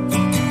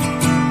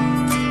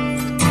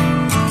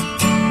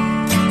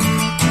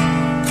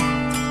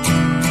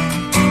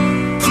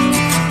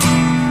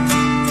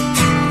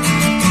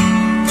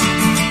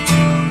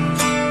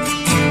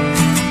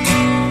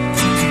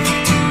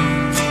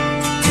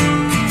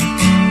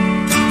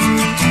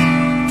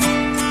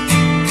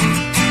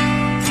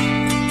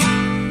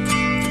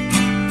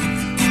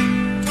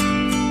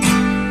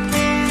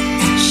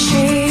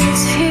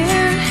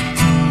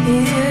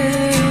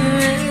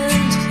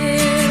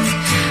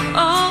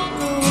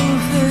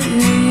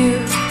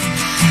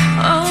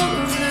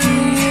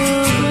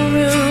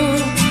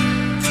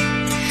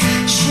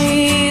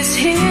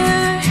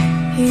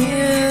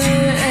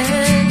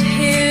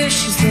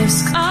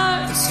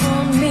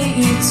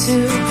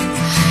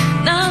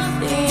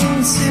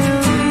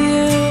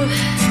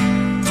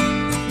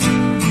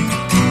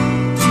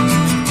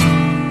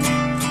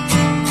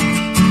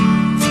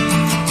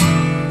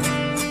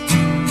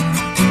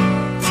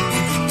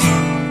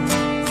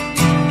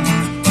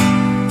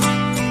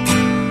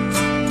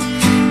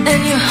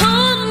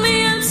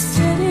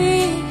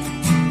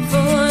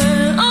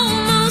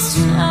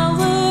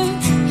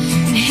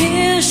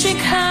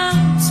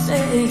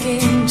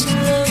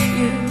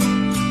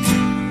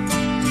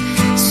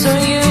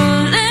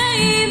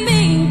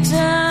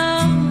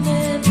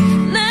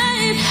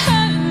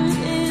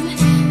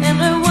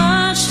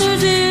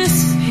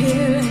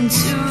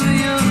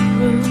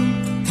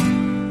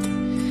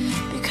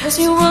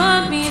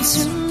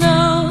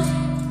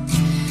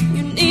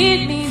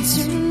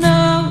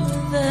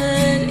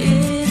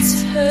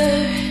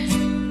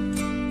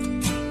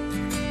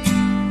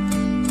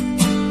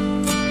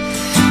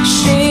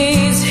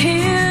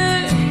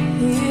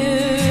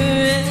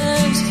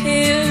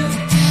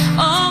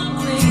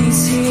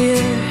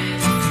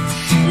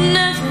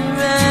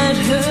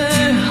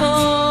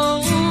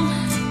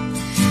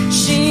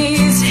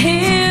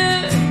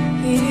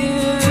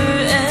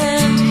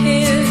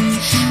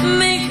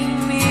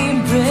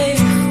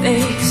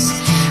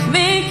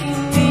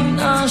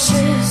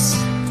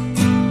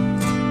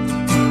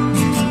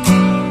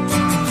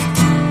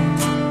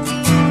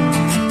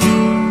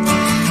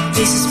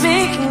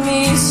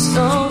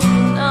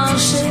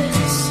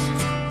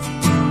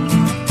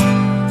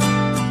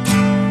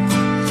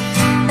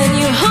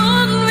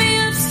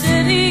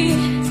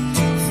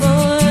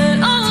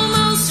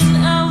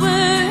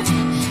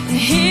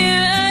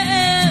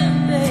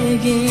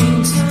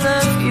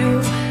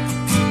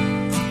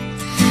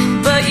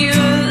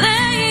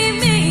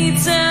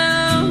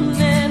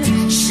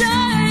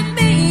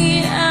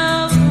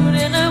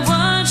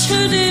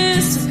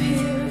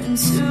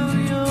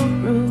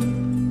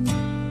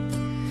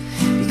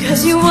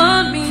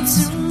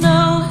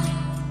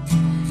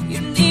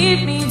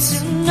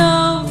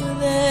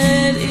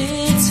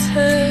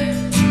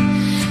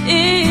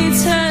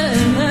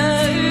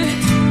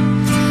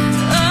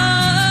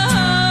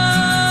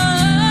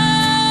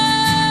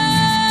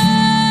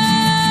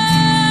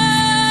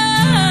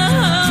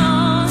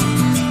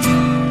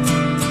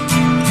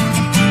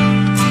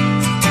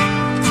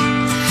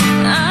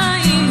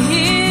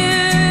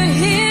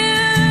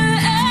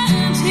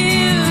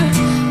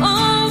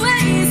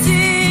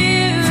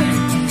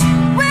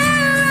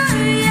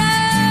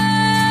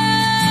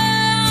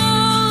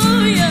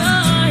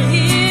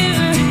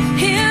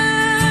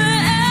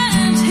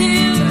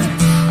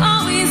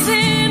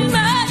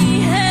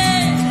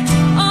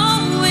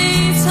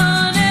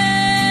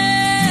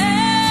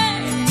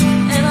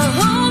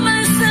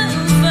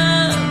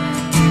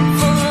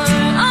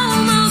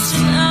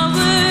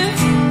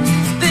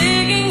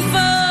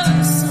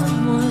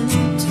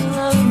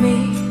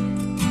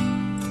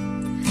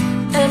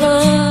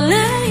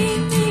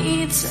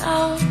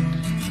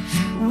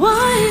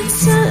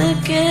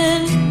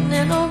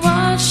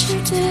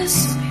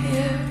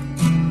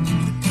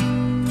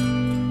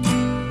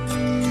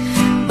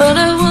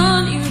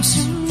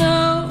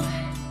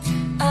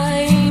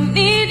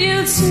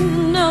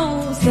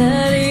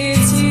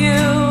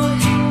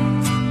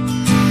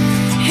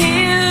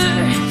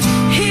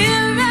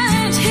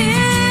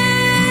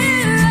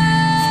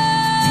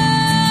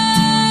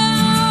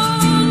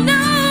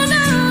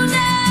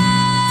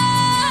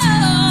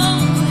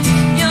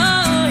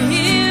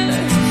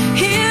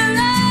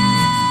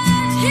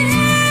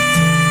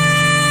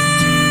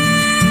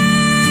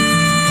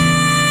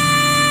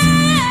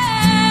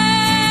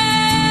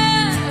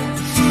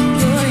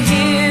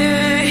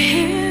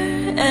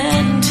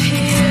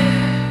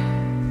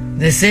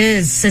 This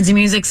is Cincy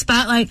Music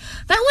Spotlight.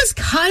 That was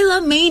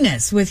Kyla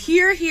Manus with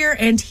Here, Here,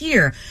 and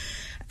Here.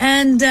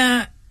 And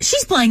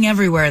she's playing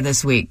everywhere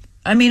this week.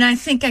 I mean, I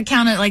think I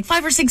counted like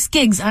 5 or 6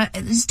 gigs.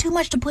 It's too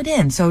much to put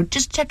in, so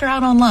just check her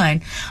out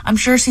online. I'm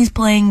sure she's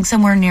playing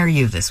somewhere near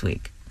you this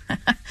week.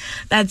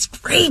 That's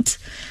great.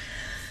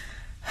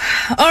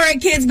 All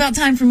right, kids, about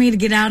time for me to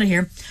get out of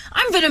here.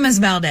 I'm Venomous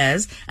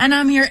Valdez, and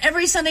I'm here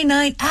every Sunday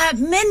night at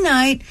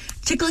midnight,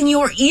 tickling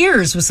your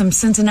ears with some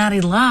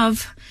Cincinnati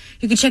love.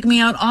 You can check me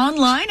out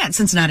online at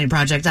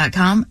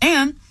CincinnatiProject.com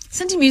and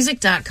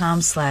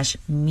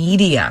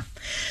CincyMusic.com/media.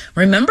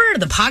 Remember,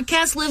 the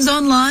podcast lives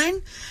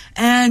online,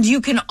 and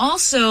you can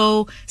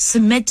also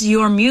submit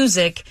your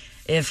music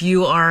if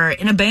you are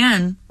in a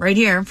band right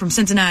here from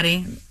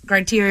Cincinnati.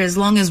 Criteria, as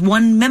long as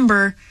one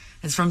member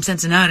is from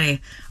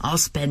Cincinnati, I'll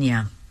spin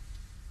you.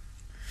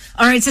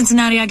 All right,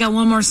 Cincinnati, I got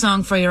one more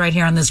song for you right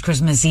here on this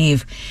Christmas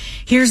Eve.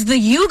 Here's the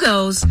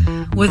Yugos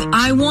with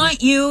I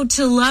Want You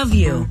to Love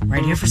You,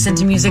 right here for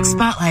Cincy Music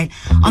Spotlight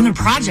on the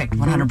Project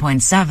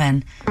 100.7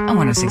 and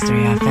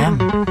 106.3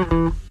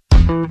 FM.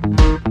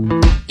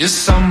 You're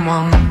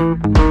someone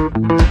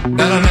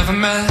that I never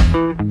met,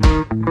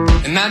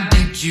 and I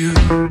dig you,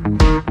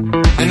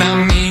 and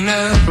I mean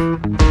it.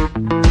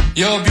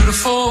 You're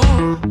beautiful,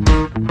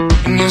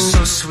 and you're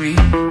so sweet,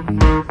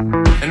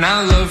 and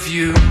I love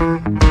you,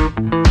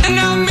 and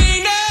I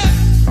mean it.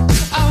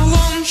 I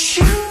want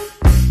you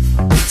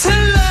to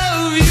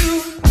love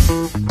you.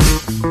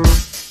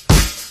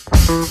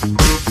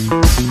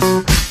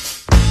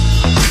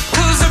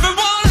 'Cause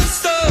everyone is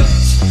stuck,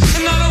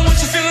 and I don't want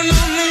you feeling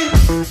lonely.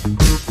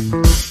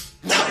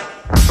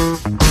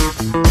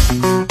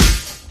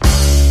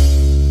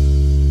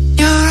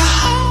 You're a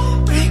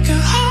heartbreaker,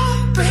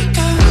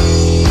 heartbreaker.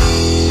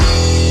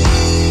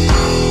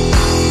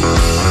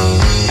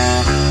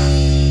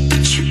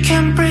 But you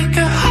can't break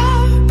a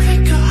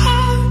heartbreaker,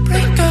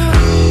 heartbreaker.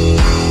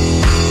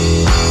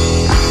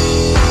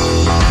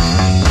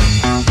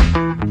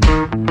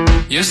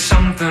 You're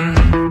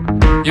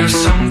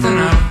something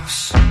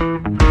else.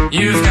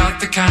 You've got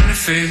the kind of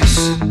face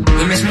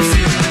that makes me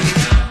feel like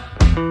hell.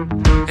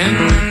 And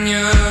when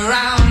you're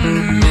around,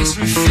 it makes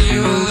me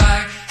feel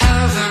like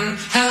heaven,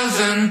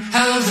 heaven,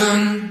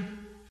 heaven.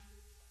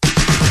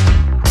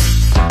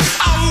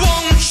 I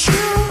want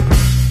you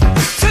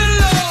to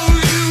love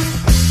you,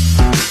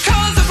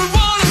 'cause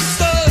everyone is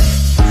stuck,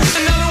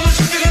 and I don't want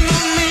you feeling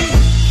lonely.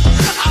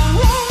 I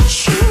want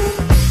you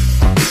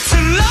to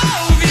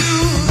love you,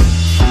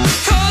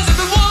 'cause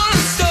everyone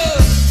is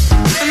stuck,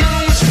 and I don't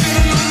want you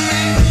feeling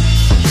lonely.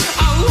 I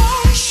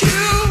want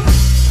you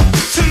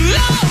to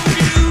love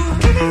you.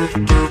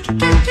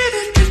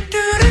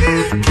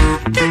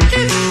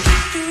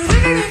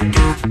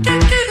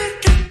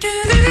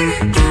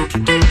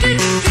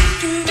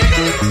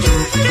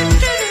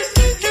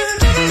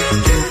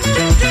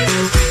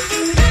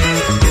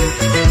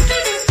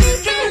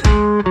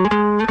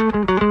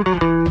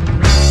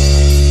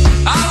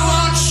 I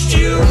watched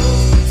you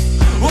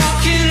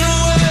walking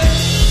away,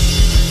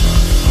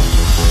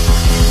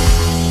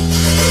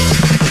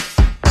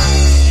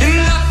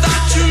 and I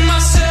thought to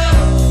myself,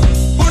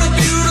 what a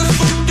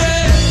beautiful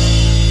day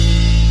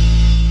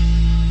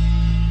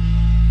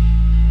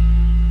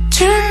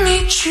to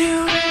meet you.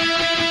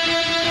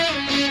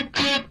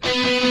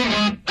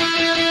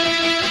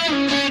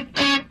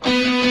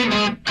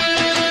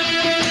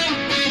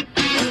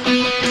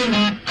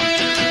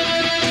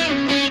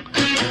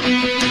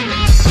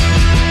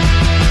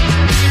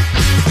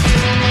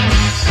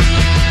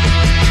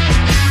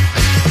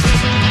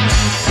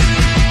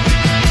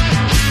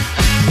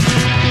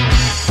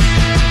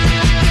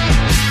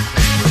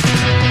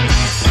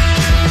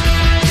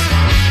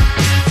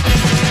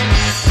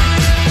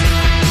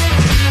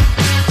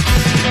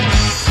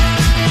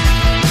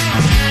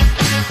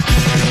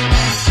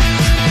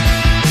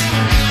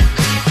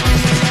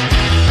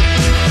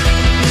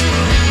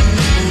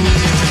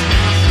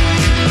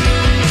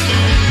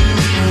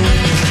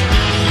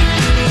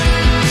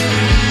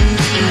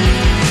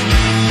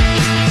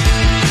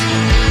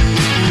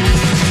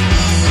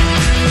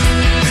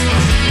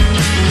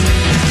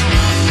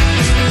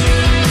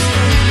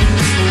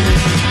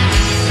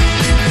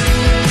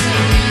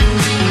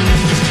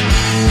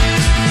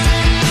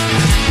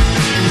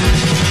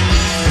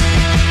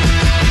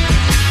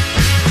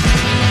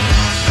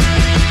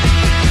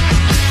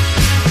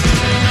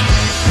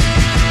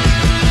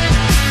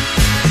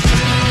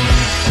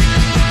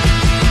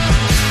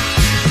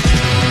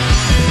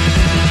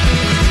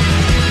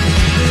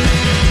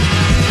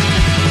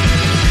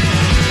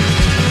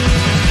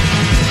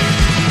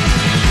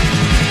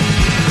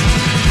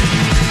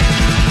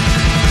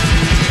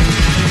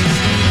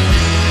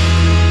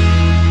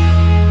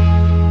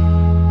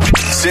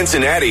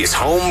 Cincinnati's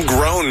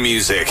homegrown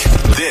music.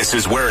 This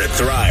is where it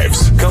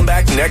thrives. Come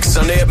back next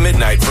Sunday at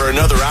midnight for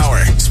another hour,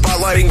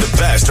 spotlighting the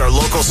best our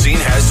local scene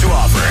has to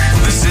offer.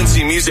 The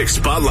Cincy Music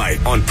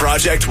Spotlight on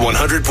Project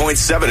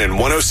 100.7 and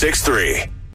 106.3.